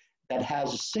antennas that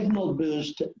has signal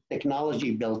boost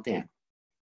technology built in.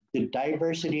 the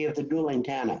diversity of the dual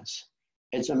antennas.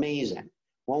 It's amazing.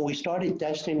 When we started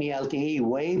testing the LTE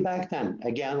way back then,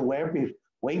 again,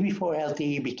 way before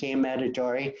LTE became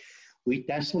mandatory, we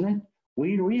tested it.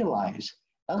 We realized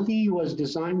LTE was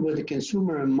designed with the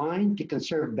consumer in mind to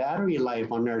conserve battery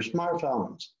life on their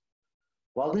smartphones.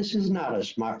 Well, this is not a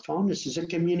smartphone. This is a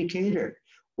communicator.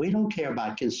 We don't care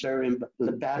about conserving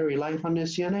the battery life on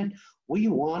this unit. We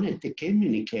want it to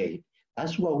communicate.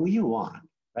 That's what we want,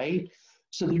 right?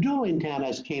 So the dual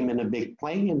antennas came in a big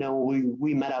play, and then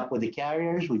we met up with the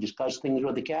carriers. We discussed things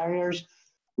with the carriers.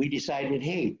 We decided,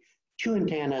 hey, two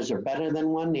antennas are better than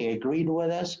one. They agreed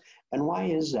with us. And why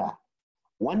is that?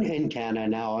 One antenna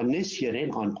now on this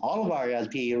unit, on all of our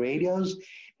LTE radios,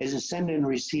 is a send and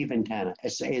receive antenna.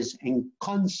 It is in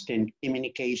constant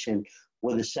communication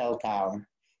with a cell tower.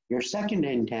 Your second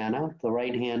antenna, the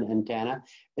right-hand antenna,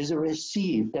 is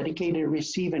a dedicated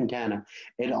receive antenna.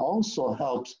 It also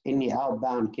helps in the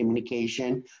outbound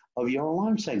communication of your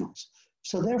alarm signals.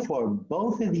 So therefore,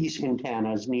 both of these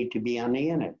antennas need to be on the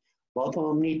unit. Both of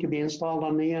them need to be installed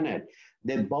on the unit.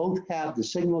 They both have the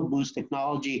signal boost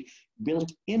technology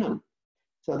built in them.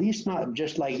 So these not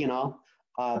just like,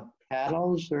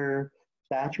 paddles or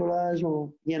spatulas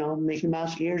or, Mickey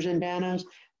Mouse ears antennas.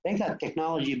 They got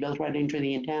technology built right into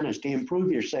the antennas to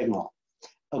improve your signal,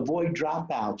 avoid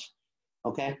dropouts,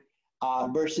 okay?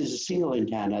 Versus a single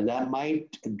antenna that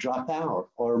might drop out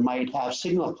or might have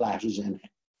signal flashes in it.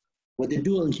 With the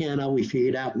dual antenna, we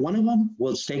figured out one of them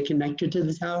will stay connected to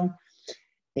the tower,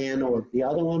 or the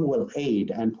other one will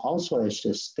aid and also as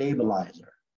a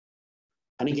stabilizer.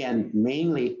 And again,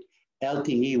 mainly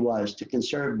LTE was to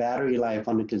conserve battery life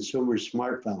on the consumer's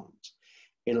smartphones.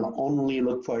 It'll only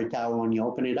look for a tower when you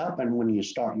open it up and when you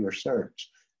start your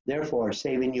search, therefore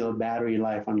saving you a battery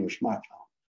life on your smartphone.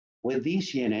 With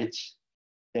these units,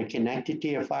 they're connected to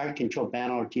your fire control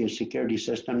panel or to your security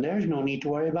system. There's no need to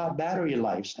worry about battery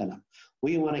life in them.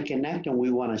 We want to connect and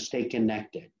we want to stay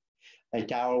connected. A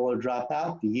tower will drop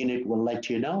out, the unit will let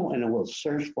you know, and it will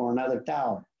search for another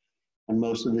tower. And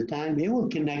most of the time, it will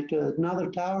connect to another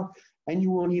tower and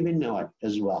you won't even know it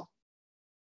as well.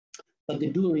 But the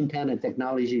dual antenna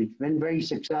technology has been very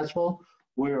successful.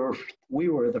 We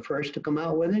were the first to come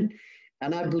out with it.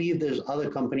 And I believe there's other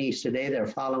companies today that are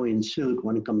following suit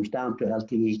when it comes down to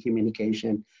LTE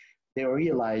communication. They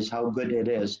realize how good it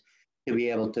is to be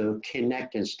able to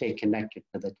connect and stay connected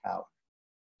to the tower.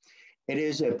 It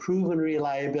is a proven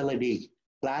reliability,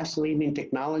 class-leading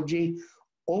technology,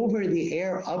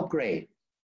 over-the-air upgrade.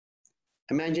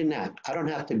 Imagine that. I don't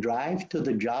have to drive to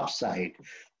the job site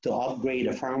to upgrade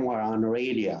a firmware on the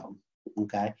radio,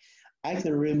 okay? I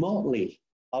can remotely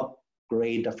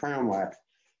upgrade the firmware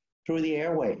through the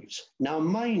airwaves. Now,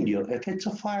 mind you, if it's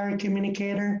a fire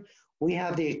communicator, we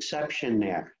have the exception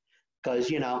there because,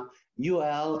 UL,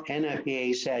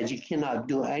 NFPA says you cannot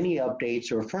do any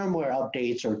updates or firmware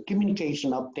updates or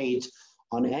communication updates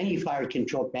on any fire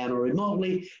control panel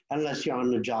remotely unless you're on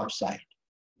the job site.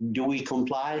 Do we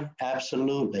comply?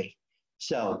 Absolutely.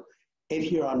 So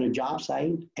if you're on a job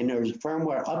site and there's a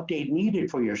firmware update needed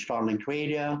for your Starlink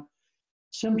radio,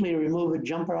 simply remove a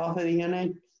jumper off of the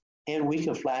unit and we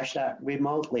can flash that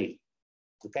remotely,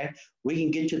 okay? We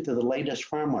can get you to the latest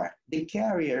firmware. The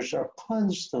carriers are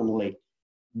constantly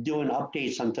doing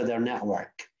updates onto their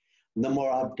network. The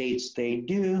more updates they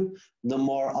do, the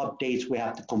more updates we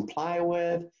have to comply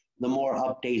with, the more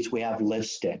updates we have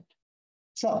listed.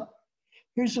 So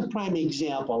here's a prime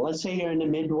example. Let's say you're in the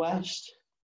Midwest,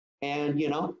 and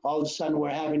all of a sudden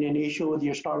we're having an issue with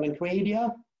your Starlink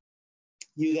radio.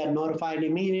 You get notified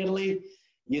immediately.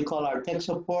 You call our tech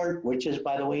support, which is,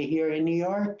 by the way, here in New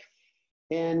York.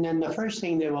 And then the first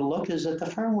thing they will look is at the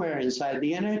firmware inside the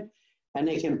unit, and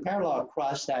they can parallel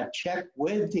cross that check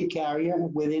with the carrier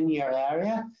within your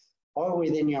area or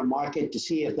within your market to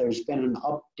see if there's been an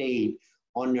update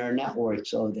on their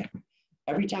networks over there.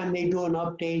 Every time they do an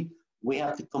update, we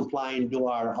have to comply and do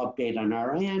our update on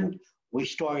our end. We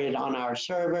store it on our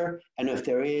server, and if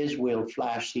there is, we'll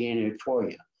flash the unit for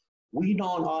you. We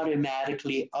don't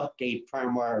automatically update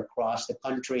firmware across the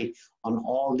country on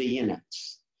all the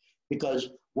units because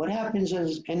what happens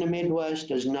is in the Midwest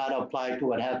does not apply to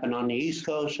what happened on the East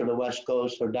Coast or the West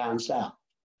Coast or down south.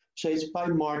 So it's by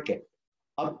market.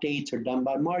 Updates are done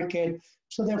by market,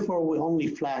 so therefore we only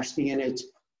flash the units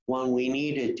when we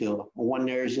need it to, when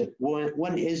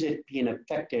is it being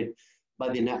affected by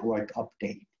the network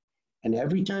update. And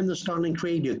every time the Starlink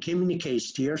radio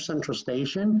communicates to your central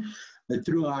station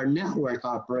through our network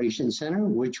operations center,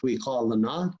 which we call the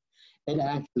NOC, it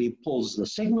actually pulls the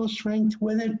signal strength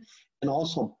with it and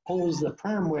also pulls the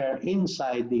firmware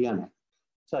inside the unit.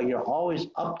 So you're always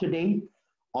up to date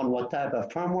on what type of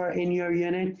firmware in your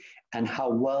unit and how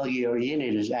well your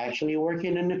unit is actually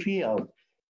working in the field,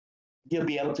 you'll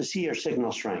be able to see your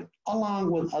signal strength,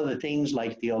 along with other things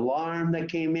like the alarm that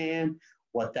came in,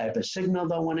 what type of signal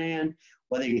that went in,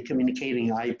 whether you're communicating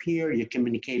IP or you're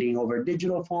communicating over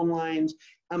digital phone lines,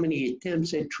 how many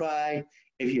attempts it tried,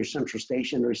 if your central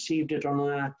station received it or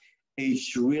not.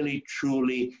 It's really,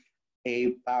 truly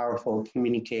a powerful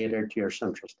communicator to your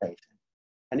central station.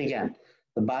 And again,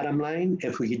 the bottom line,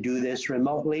 if we could do this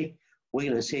remotely, we're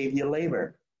going to save you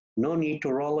labor. No need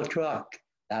to roll a truck.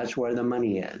 That's where the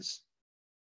money is.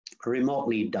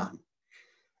 Remotely done.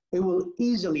 It will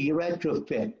easily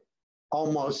retrofit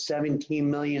almost 17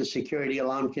 million security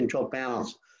alarm control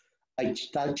panels. I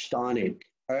touched on it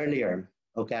earlier,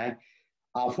 okay?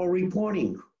 For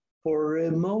reporting, for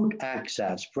remote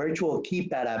access, virtual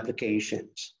keypad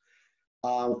applications,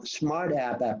 smart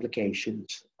app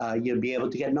applications. You'll be able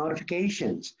to get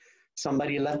notifications.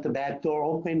 Somebody left the back door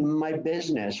open in my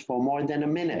business for more than a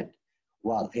minute.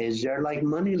 Well, is there like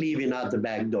money leaving out the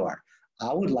back door?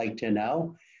 I would like to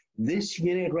know. This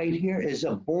unit right here is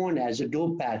born as a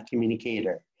dual path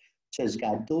communicator. So it's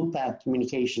got dual path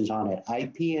communications on it,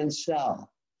 IP and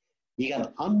cell. You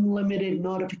got unlimited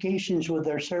notifications with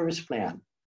their service plan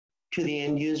to the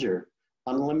end user,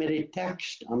 unlimited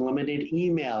text, unlimited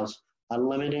emails,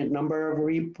 unlimited number of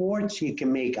reports you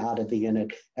can make out of the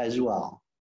unit as well.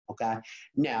 Okay.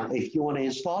 Now, if you want to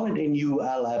install it in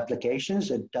UL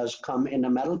applications, it does come in a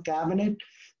metal cabinet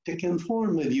to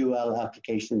conform with UL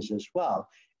applications as well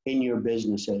in your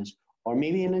businesses, or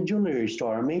maybe in a jewelry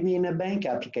store, or maybe in a bank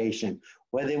application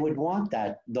where they would want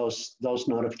those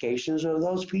notifications or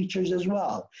those features as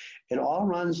well. It all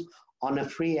runs on a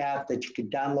free app that you can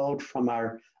download from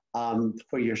our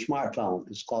for your smartphone.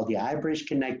 It's called the iBridge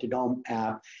Connected Home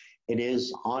app. It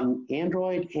is on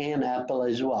Android and Apple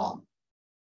as well.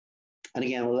 And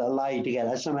again, it will allow you to get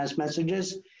SMS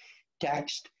messages,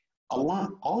 text.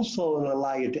 Also, it will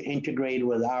allow you to integrate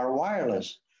with our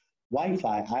wireless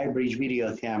Wi-Fi iBridge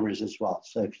video cameras as well.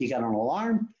 So if you got an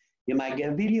alarm, you might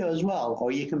get video as well,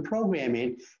 or you can program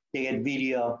it to get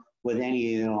video with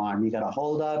any alarm. You got a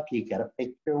hold up, you got a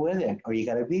picture with it, or you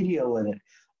got a video with it,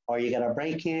 or you got a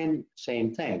break in,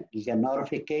 same thing. You get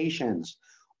notifications,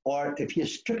 or if you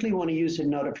strictly want to use the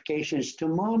notifications to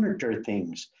monitor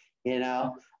things,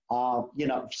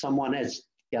 if someone has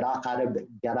get out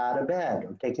of bed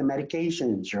or taking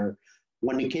medications, or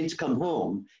when the kids come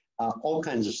home, all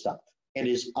kinds of stuff. It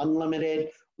is unlimited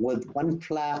with one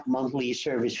flat monthly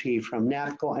service fee from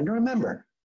NAPCO. And remember,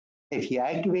 if you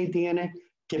activate the unit,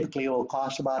 typically it will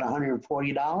cost about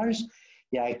 $140.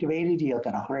 You activate it, you'll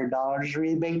get $100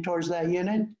 rebate towards that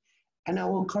unit, and that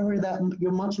will cover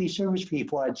your monthly service fee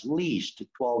for at least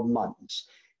 12 months.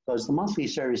 Because the monthly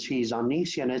service fees on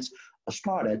these units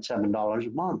start at $7 a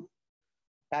month.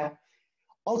 Okay?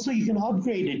 Also, you can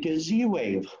upgrade it to a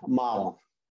Z-Wave model.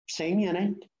 Same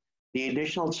unit. The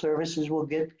additional services we'll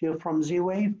get you from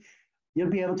Z-Wave, you'll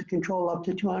be able to control up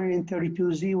to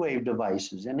 232 Z-Wave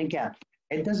devices. And again,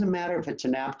 it doesn't matter if it's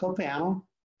an APCO panel,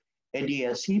 a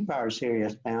DSC Power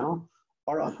Series panel,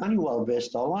 or a Honeywell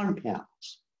Vista alarm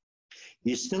panels.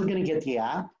 You're still going to get the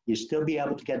app. You'll still be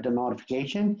able to get the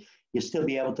notification. You'll still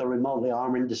be able to remotely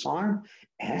arm and disarm.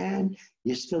 And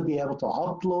you'll still be able to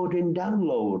upload and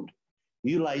download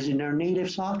utilizing their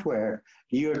native software,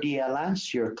 your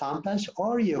DLS, your Compass,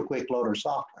 or your Quick Loader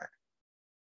software.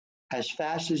 As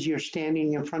fast as you're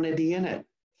standing in front of the unit.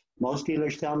 Most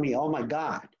dealers tell me, oh my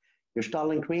God, your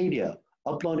Starlink radio,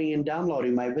 uploading and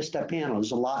downloading my Vista panel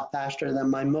is a lot faster than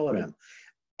my modem.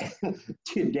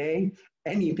 Today,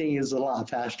 anything is a lot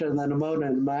faster than a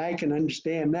modem. I can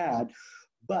understand that.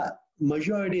 But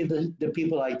majority of the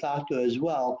people I talk to as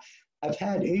well have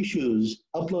had issues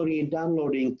uploading and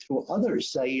downloading through other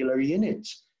cellular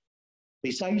units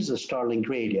besides the Starlink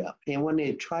radio. And when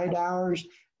they tried ours,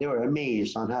 they were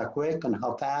amazed on how quick and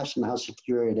how fast and how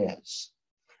secure it is.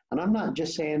 And I'm not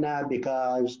just saying that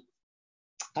because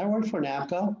I work for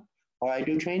NAPCO or I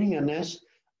do training on this.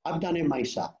 I've done it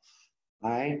myself,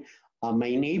 all right?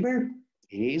 My neighbor,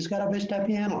 he's got a Vista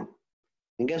panel.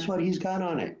 And guess what he's got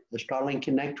on it? The Starlink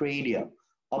Connect radio.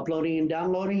 Uploading and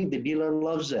downloading, the dealer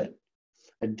loves it.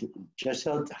 It just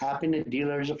so happened the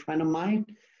dealer is a friend of mine,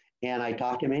 and I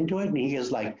talked him into it, and he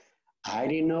is like, I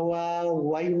didn't know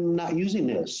why you're not using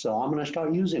this, so I'm going to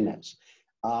start using this.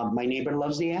 My neighbor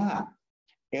loves the app.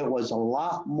 It was a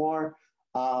lot more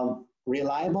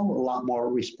reliable, a lot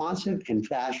more responsive and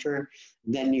faster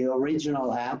than the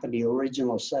original app and the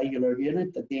original cellular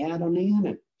unit that they had on the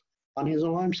unit, on his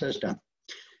alarm system.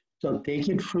 So take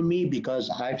it from me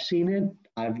because I've seen it,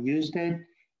 I've used it,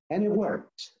 and it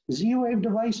works. Z-Wave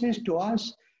devices to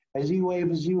us, a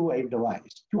Z-Wave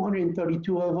device.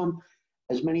 232 of them,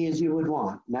 as many as you would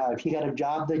want. Now, if you got a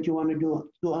job that you want to do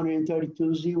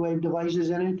 232 Z-Wave devices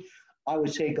in it, I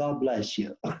would say God bless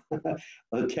you.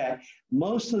 Okay.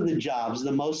 Most of the jobs,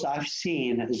 the most I've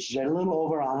seen is a little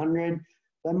over 100,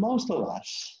 but most of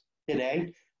us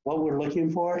today, what we're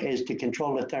looking for is to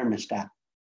control the thermostat,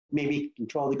 maybe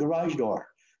control the garage door,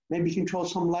 maybe control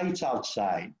some lights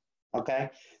outside. Okay.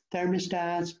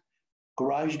 Thermostats,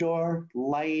 garage door,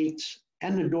 lights,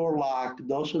 and the door lock,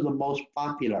 those are the most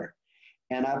popular.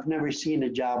 And I've never seen a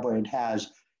job where it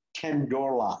has 10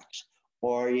 door locks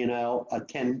or, a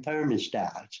 10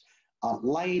 thermostats.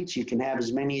 Lights, you can have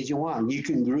as many as you want. You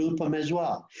can group them as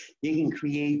well. You can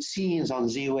create scenes on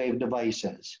Z-Wave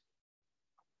devices,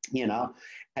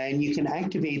 and you can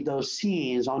activate those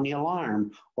scenes on the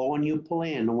alarm or when you pull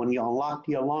in, or when you unlock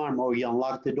the alarm or you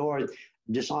unlock the door,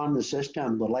 disarm the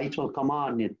system, the lights will come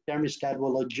on, the thermostat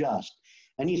will adjust.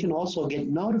 And you can also get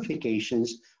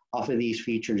notifications off of these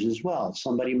features as well. If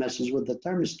somebody messes with the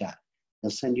thermostat, they'll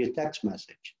send you a text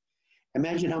message.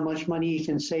 Imagine how much money you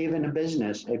can save in a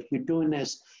business if you're doing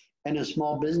this in a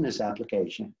small business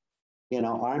application.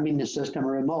 Arming the system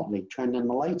remotely, turning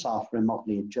the lights off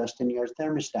remotely, adjusting your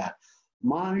thermostat,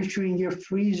 monitoring your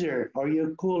freezer or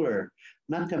your cooler,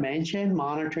 not to mention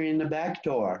monitoring the back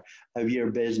door of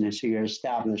your business or your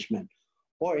establishment.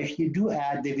 Or if you do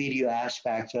add the video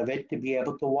aspects of it, to be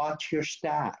able to watch your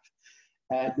staff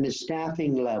at the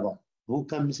staffing level, who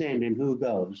comes in and who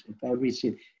goes,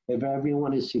 if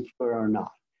everyone is secure or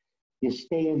not. You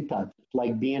stay in touch. It's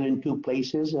like being in two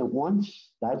places at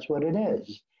once. That's what it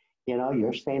is.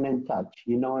 You're staying in touch.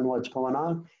 You knowing what's going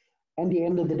on. And at the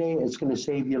end of the day, it's going to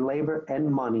save you labor and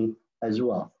money as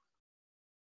well.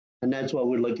 And that's what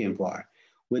we're looking for.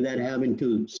 Without having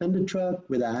to send a truck,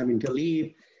 without having to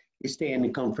leave, you stay in the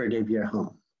comfort of your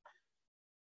home.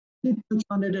 We touched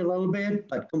on it a little bit,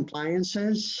 but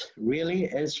compliances really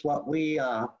is what we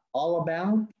are all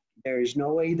about. There is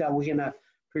no way that we're going to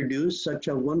produce such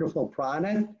a wonderful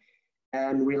product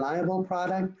and reliable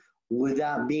product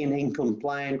without being in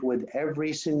compliant with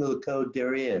every single code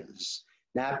there is.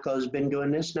 NAPCO's been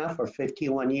doing this now for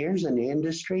 51 years in the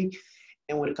industry.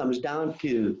 And when it comes down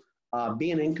to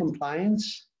being in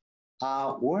compliance,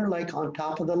 we're like on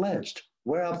top of the list.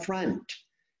 We're up front.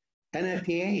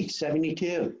 NFPA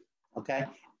 72, okay?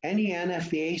 Any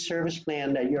NFPA service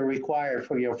plan that you're required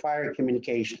for your fire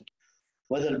communication,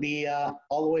 whether it be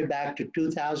all the way back to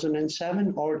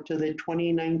 2007 or to the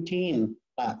 2019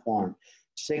 platform,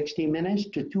 60 minutes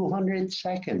to 200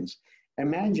 seconds.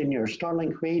 Imagine your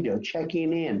Starlink radio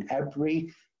checking in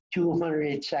every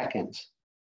 200 seconds.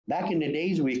 Back in the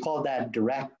days, we called that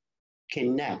direct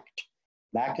connect.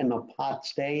 Back in the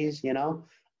POTS days,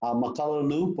 McCullough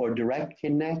Loop or direct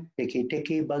connect,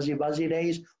 tiki, buzzy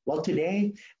days. Well,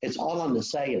 today, it's all on the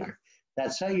cellular.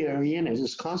 That cellular unit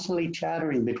is constantly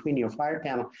chattering between your fire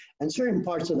panel. And certain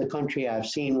parts of the country I've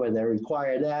seen where they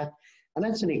require that, and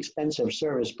that's an expensive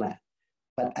service plan.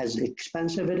 But as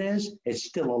expensive it is, it's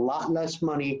still a lot less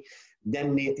money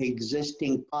than the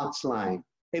existing POTS line,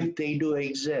 if they do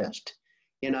exist.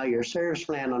 Your service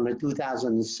plan on the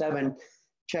 2007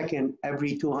 check-in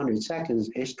every 200 seconds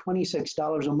is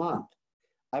 $26 a month.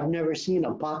 I've never seen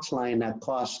a POTS line that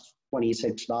costs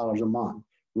 $26 a month,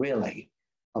 really.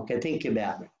 Okay, think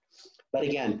about it. But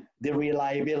again, the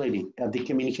reliability of the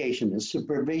communication, the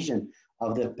supervision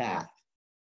of the path.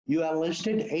 You are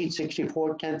listed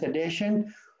 864 10th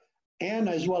edition, and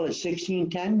as well as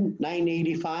 1610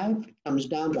 985. It comes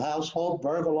down to household,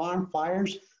 burglar alarm,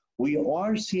 fires. We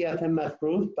are CFM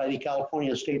approved by the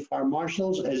California State Fire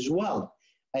Marshals, as well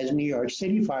as New York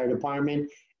City Fire Department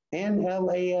and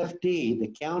LAFD.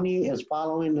 The county is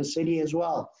following the city as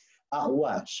well out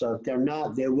west. So if they're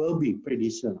not, they will be pretty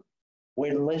soon.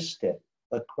 We're listed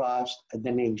across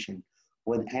the nation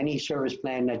with any service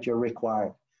plan that you're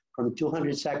required, from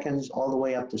 200 seconds all the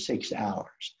way up to 6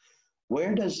 hours.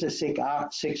 Where does the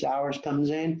 6 hours comes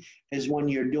in is when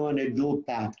you're doing a dual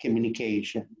path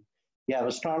communication. You have a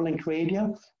Starlink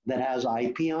radio that has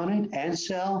IP on it and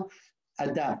cell.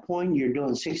 At that point, you're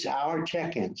doing 6 hour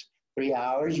check-ins. 3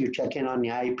 hours, you check in on the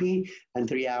IP, and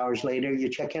 3 hours later, you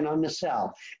check in on the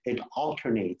cell. It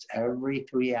alternates every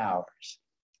 3 hours.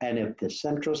 And if the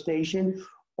central station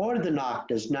or the NOC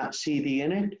does not see the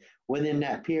unit within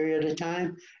that period of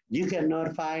time, you get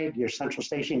notified, your central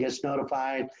station gets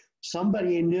notified,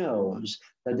 somebody knows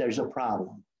that there's a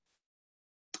problem.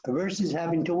 Versus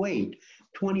having to wait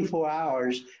 24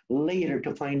 hours later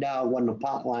to find out when the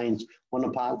pot lines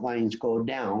go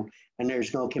down and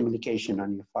there's no communication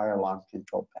on your fire alarm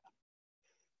control path.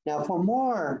 Now, for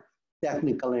more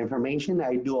technical information.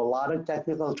 I do a lot of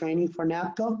technical training for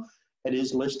NAPCO. It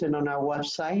is listed on our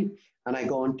website, and I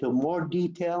go into more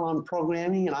detail on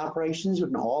programming and operations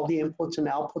and all the inputs and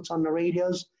outputs on the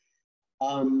radios.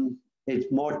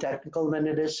 It's more technical than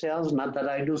it is sales. Not that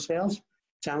I do sales.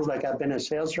 Sounds like I've been a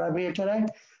sales rep here today,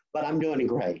 but I'm doing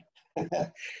great.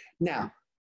 Now,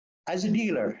 as a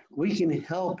dealer, we can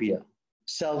help you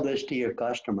sell this to your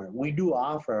customer. We do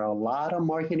offer a lot of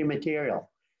marketing material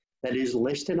that is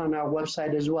listed on our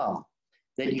website as well,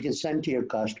 that you can send to your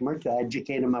customer to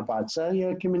educate them about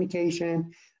cellular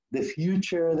communication, the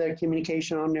future of their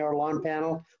communication on their alarm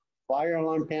panel, fire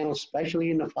alarm panel, especially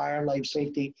in the fire life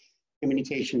safety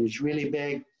communication is really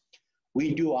big.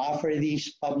 We do offer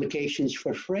these publications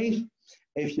for free.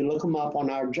 If you look them up on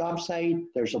our job site,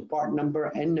 there's a part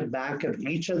number in the back of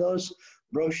each of those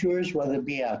brochures, whether it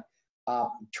be a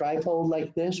trifold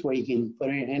like this, where you can put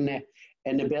it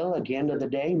in the bill at the end of the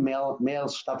day, mail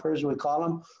stuffers we call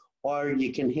them, or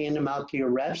you can hand them out to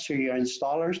your reps or your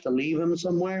installers to leave them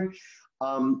somewhere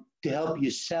to help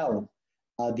you sell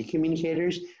the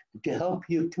communicators, to help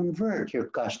you convert your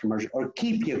customers or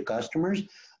keep your customers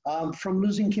from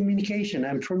losing communication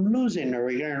and from losing their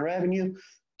recurring revenue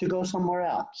to go somewhere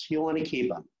else. You want to keep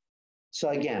them. So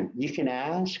again, you can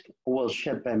ask, we'll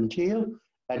ship them to you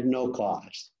at no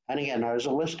cost. And again, there's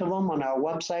a list of them on our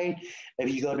website.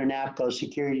 If you go to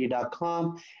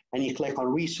napcosecurity.com and you click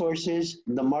on resources,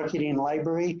 the marketing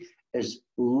library is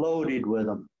loaded with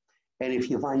them. And if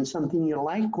you find something you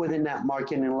like within that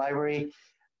marketing library,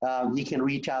 you can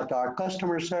reach out to our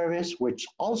customer service, which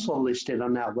also listed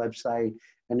on that website,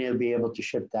 and they'll be able to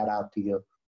ship that out to you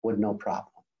with no problem.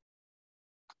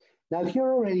 Now, if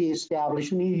you're already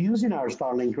established and you're using our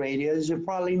Starlink radios, you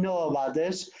probably know about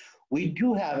this. We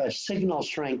do have a signal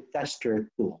strength tester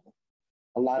tool.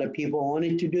 A lot of people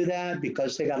wanted to do that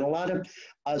because they got a lot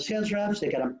of sales reps, they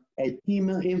got a team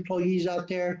of employees out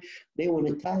there. They want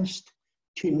to test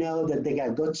to know that they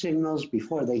got good signals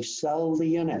before they sell the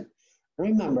unit.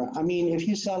 Remember, I mean, if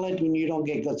you sell it and you don't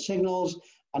get good signals,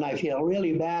 and I feel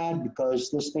really bad because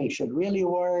this thing should really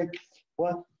work,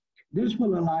 well, this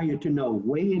will allow you to know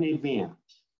way in advance,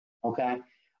 okay?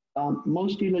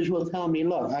 Most dealers will tell me,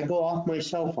 look, I go off my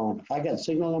cell phone. If I got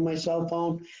signal on my cell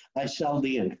phone, I sell the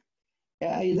unit.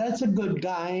 That's a good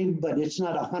guide, but it's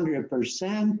not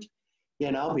 100%,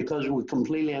 you know, because we're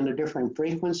completely on a different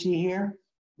frequency here.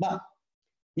 But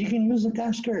you can use a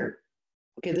tester.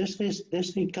 Okay,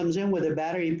 this thing comes in with a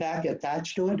battery pack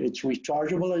attached to it. It's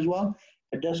rechargeable as well.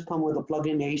 It does come with a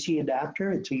plug-in AC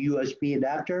adapter. It's a USB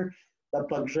adapter that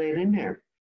plugs right in there.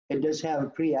 It does have a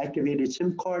pre-activated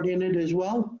SIM card in it as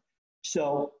well.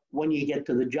 So when you get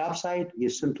to the job site, you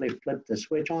simply flip the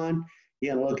switch on.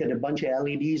 You look at a bunch of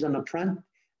LEDs on the front.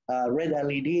 Red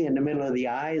LED in the middle of the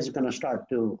eye is going to start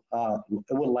to,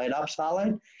 it will light up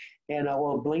solid. And it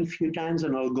will blink a few times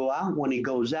and it'll go out. When it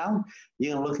goes out,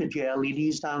 you can look at your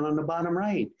LEDs down on the bottom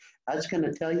right. That's going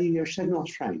to tell you your signal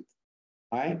strength.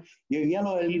 All right. Your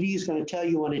yellow LED is going to tell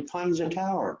you when it finds a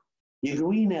tower. Your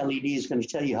green LED is going to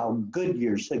tell you how good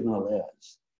your signal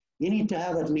is. You need to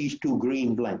have at least 2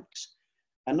 green blinks.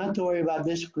 And not to worry about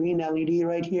this green LED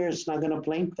right here. It's not going to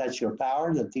blink. That's your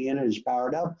power, that the unit is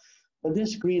powered up. But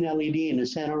this green LED in the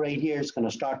center right here is going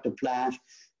to start to flash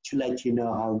to let you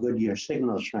know how good your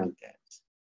signal strength is.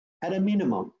 At a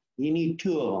minimum, you need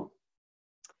 2 of them.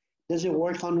 Does it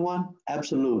work on one?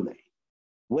 Absolutely.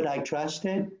 Would I trust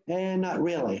it? Not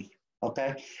really.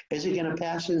 Okay. Is it going to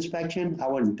pass inspection? I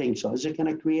wouldn't think so. Is it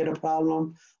going to create a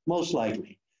problem? Most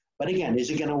likely. But again, is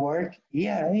it going to work?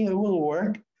 Yeah, it will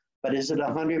work. But is it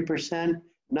 100%?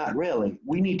 Not really.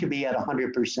 We need to be at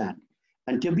 100%.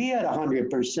 And to be at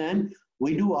 100%,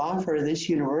 we do offer this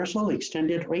universal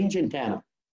extended range antenna.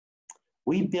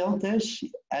 We built this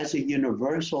as a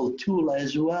universal tool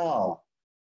as well.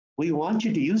 We want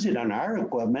you to use it on our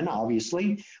equipment,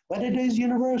 obviously, but it is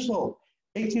universal.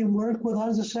 It can work with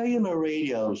other cellular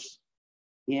radios,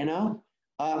 you know?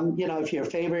 If your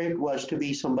favorite was to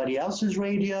be somebody else's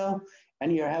radio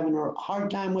and you're having a hard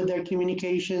time with their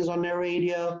communications on their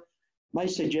radio, my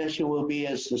suggestion will be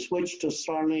is to switch to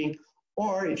Starlink,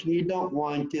 or if you don't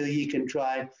want to, you can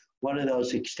try one of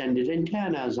those extended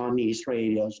antennas on these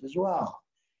radios as well.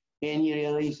 And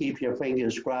you keep your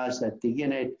fingers crossed that the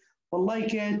unit will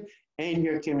like it and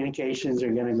your communications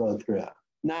are going to go through.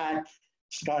 Not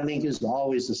Starlink is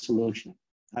always the solution.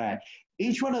 All right.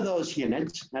 Each one of those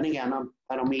units, and again,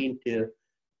 I don't mean to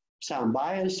sound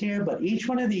biased here, but each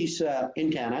one of these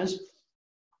antennas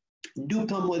do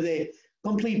come with a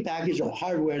complete package of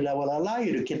hardware that will allow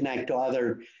you to connect to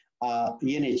other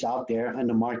units out there in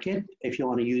the market if you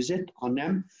want to use it on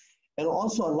them. It'll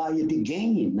also allow you to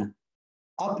gain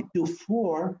up to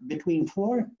between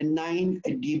 4 and 9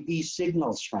 dB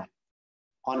signal strength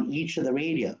on each of the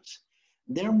radios.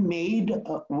 They're made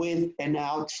with an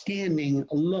outstanding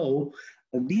low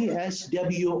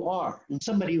VSWR. And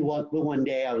somebody one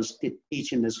day I was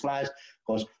teaching this class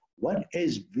goes, what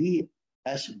is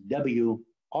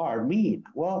VSWR mean?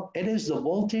 Well, it is the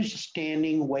voltage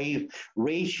standing wave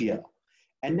ratio.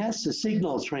 And that's the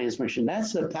signal transmission.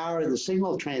 That's the power of the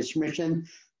signal transmission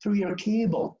through your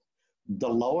cable. The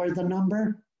lower the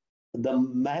number,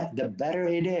 the better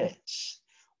it is.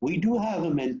 We do have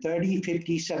them in 30,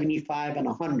 50, 75, and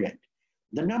 100.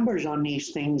 The numbers on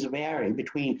these things vary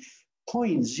between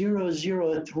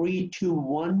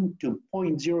 0.00321 to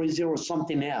 0.00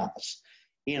 something else.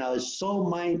 You know, it's so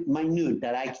minute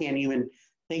that I can't even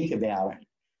think about it.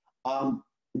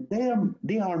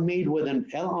 They are made with an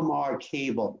LMR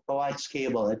cable, coax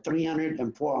cable at 300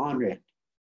 and 400,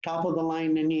 top of the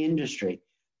line in the industry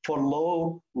for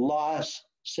low loss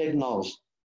signals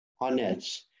on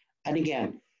this. And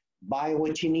again, buy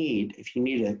what you need. If you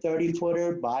need a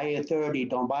 30-footer, buy a 30.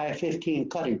 Don't buy a 15,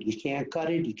 cut it. You can't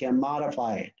cut it, you can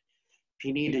modify it. If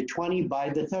you need a 20, buy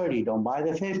the 30. Don't buy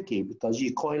the 50 because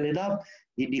you coil it up,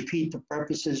 you defeat the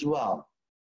purpose as well,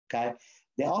 okay?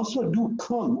 They also do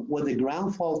come with a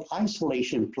ground fault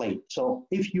isolation plate. So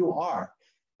if you are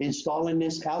installing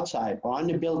this outside or on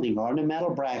the building or on a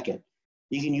metal bracket,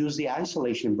 you can use the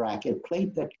isolation bracket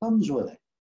plate that comes with it.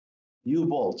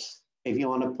 U-bolts, if you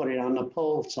want to put it on a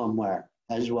pole somewhere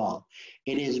as well.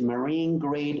 It is marine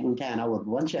grade antenna with a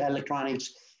bunch of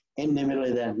electronics in the middle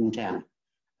of that antenna.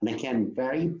 And again,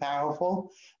 very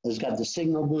powerful. It's got the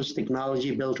signal boost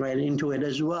technology built right into it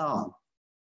as well.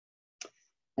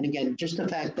 And again, just the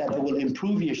fact that it will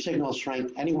improve your signal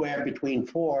strength anywhere between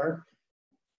 4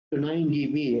 to 9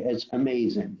 dB is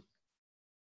amazing.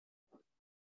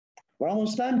 We're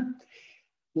almost done.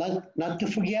 Not to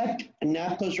forget,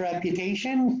 NAPCO's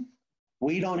reputation.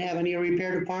 We don't have any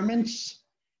repair departments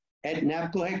at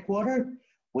NAPCO headquarters.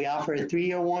 We offer a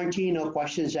 3-year warranty, no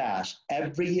questions asked.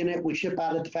 Every unit we ship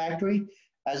out of the factory,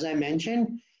 as I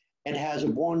mentioned, it has a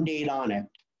born date on it.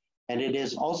 And it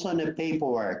is also in the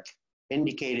paperwork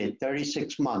indicated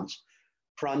 36 months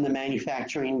from the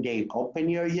manufacturing date. Open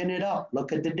your unit up,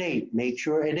 look at the date, make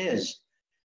sure it is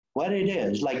what it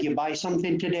is. Like you buy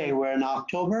something today, we're in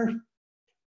October,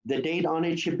 the date on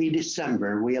it should be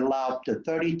December. We allow up to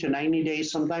 30 to 90 days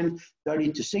sometimes,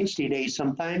 30 to 60 days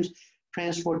sometimes.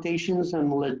 Transportations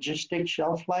and logistics,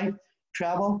 shelf life,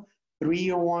 travel,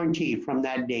 3-year warranty from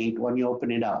that date when you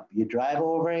open it up. You drive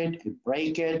over it, you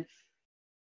break it,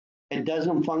 it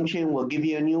doesn't function, we'll give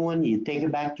you a new one, you take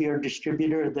it back to your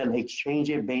distributor, they'll exchange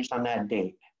it based on that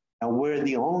date. And we're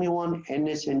the only one in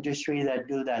this industry that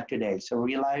do that today. So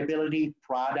reliability,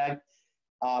 product,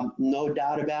 no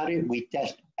doubt about it. We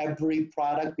test every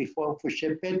product before we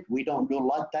ship it. We don't do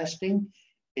lot testing.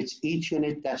 It's each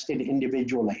unit tested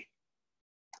individually.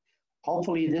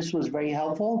 Hopefully this was very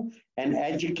helpful and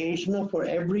educational for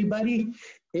everybody.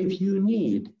 If you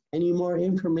need any more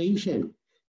information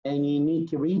and you need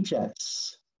to reach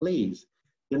us, please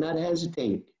do not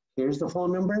hesitate. Here's the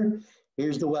phone number.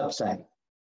 Here's the website.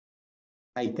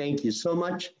 I thank you so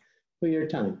much for your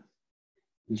time.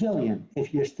 Jillian,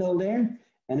 if you're still there,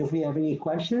 and if we have any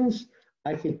questions,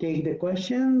 I could take the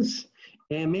questions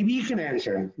and maybe you can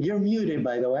answer. You're muted,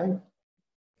 by the way.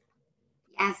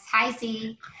 Yes, hi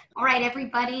Z. All right,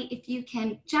 everybody, if you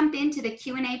can jump into the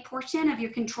Q&A portion of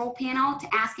your control panel to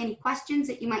ask any questions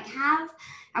that you might have.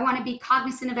 I want to be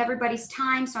cognizant of everybody's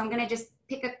time, so I'm going to just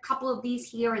pick a couple of these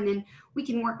here and then we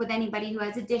can work with anybody who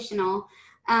has additional.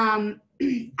 I'm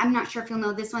not sure if you'll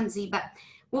know this one, Z, but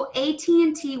will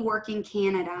AT&T work in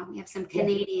Canada? We have some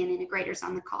Canadian integrators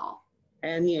on the call.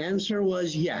 And the answer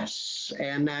was yes.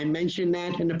 And I mentioned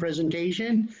that in the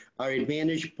presentation. Our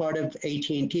advantage part of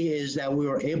AT&T is that we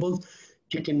were able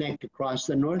to connect across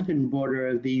the northern border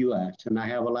of the US. And I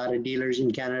have a lot of dealers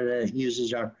in Canada that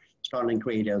uses our Starlink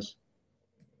radios.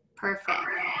 Perfect.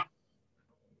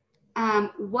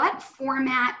 What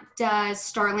format does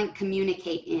Starlink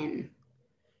communicate in?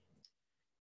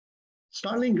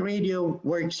 Starlink radio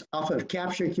works off of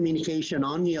capture communication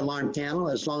on the alarm panel.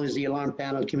 As long as the alarm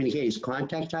panel communicates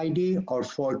contact ID or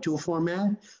 4.2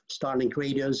 format, Starlink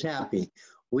radio is happy.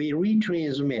 We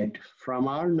retransmit from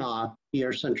our NOC to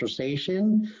your central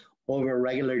station over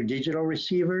regular digital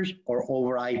receivers or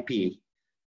over IP.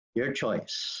 Your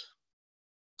choice.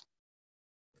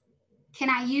 Can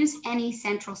I use any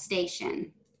central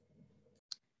station?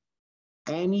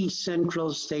 Any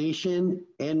central station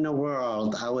in the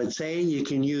world, I would say you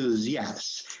can use,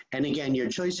 yes. And again, your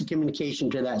choice of communication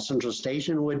to that central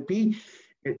station would be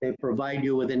They provide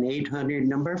you with an 800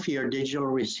 number for your digital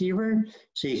receiver,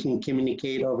 so you can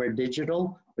communicate over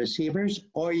digital receivers,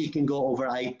 or you can go over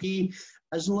IP,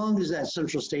 as long as that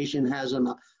central station has an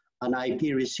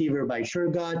IP receiver by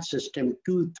SureGod, system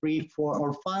 2, 3, 4,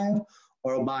 or 5,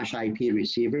 or a Bosch IP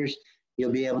receivers.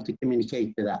 You'll be able to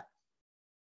communicate to that.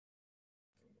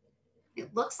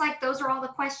 It looks like those are all the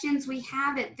questions we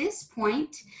have at this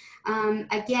point.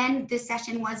 Again, this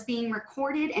session was being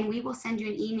recorded, and we will send you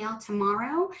an email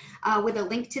tomorrow with a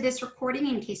link to this recording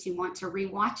in case you want to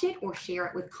rewatch it or share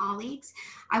it with colleagues.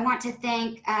 I want to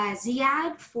thank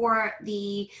Ziad for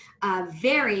the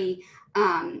very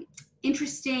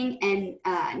interesting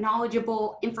and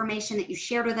knowledgeable information that you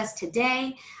shared with us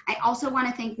today. I also want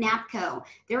to thank NAPCO.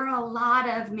 There are a lot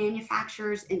of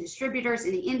manufacturers and distributors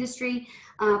in the industry,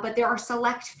 but there are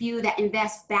select few that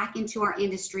invest back into our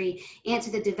industry and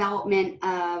to the development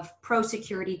of pro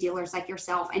security dealers like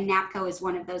yourself, and NAPCO is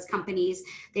one of those companies.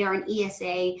 They are an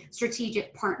ESA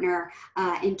strategic partner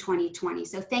in 2020.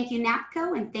 So thank you,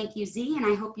 NAPCO, and thank you, Z, and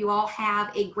I hope you all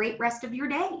have a great rest of your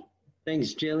day.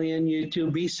 Thanks, Jillian. You too.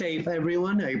 Be safe,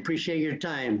 everyone. I appreciate your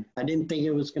time. I didn't think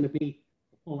it was going to be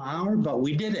a full hour, but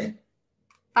we did it.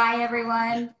 Bye,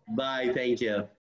 everyone. Bye. Thank you.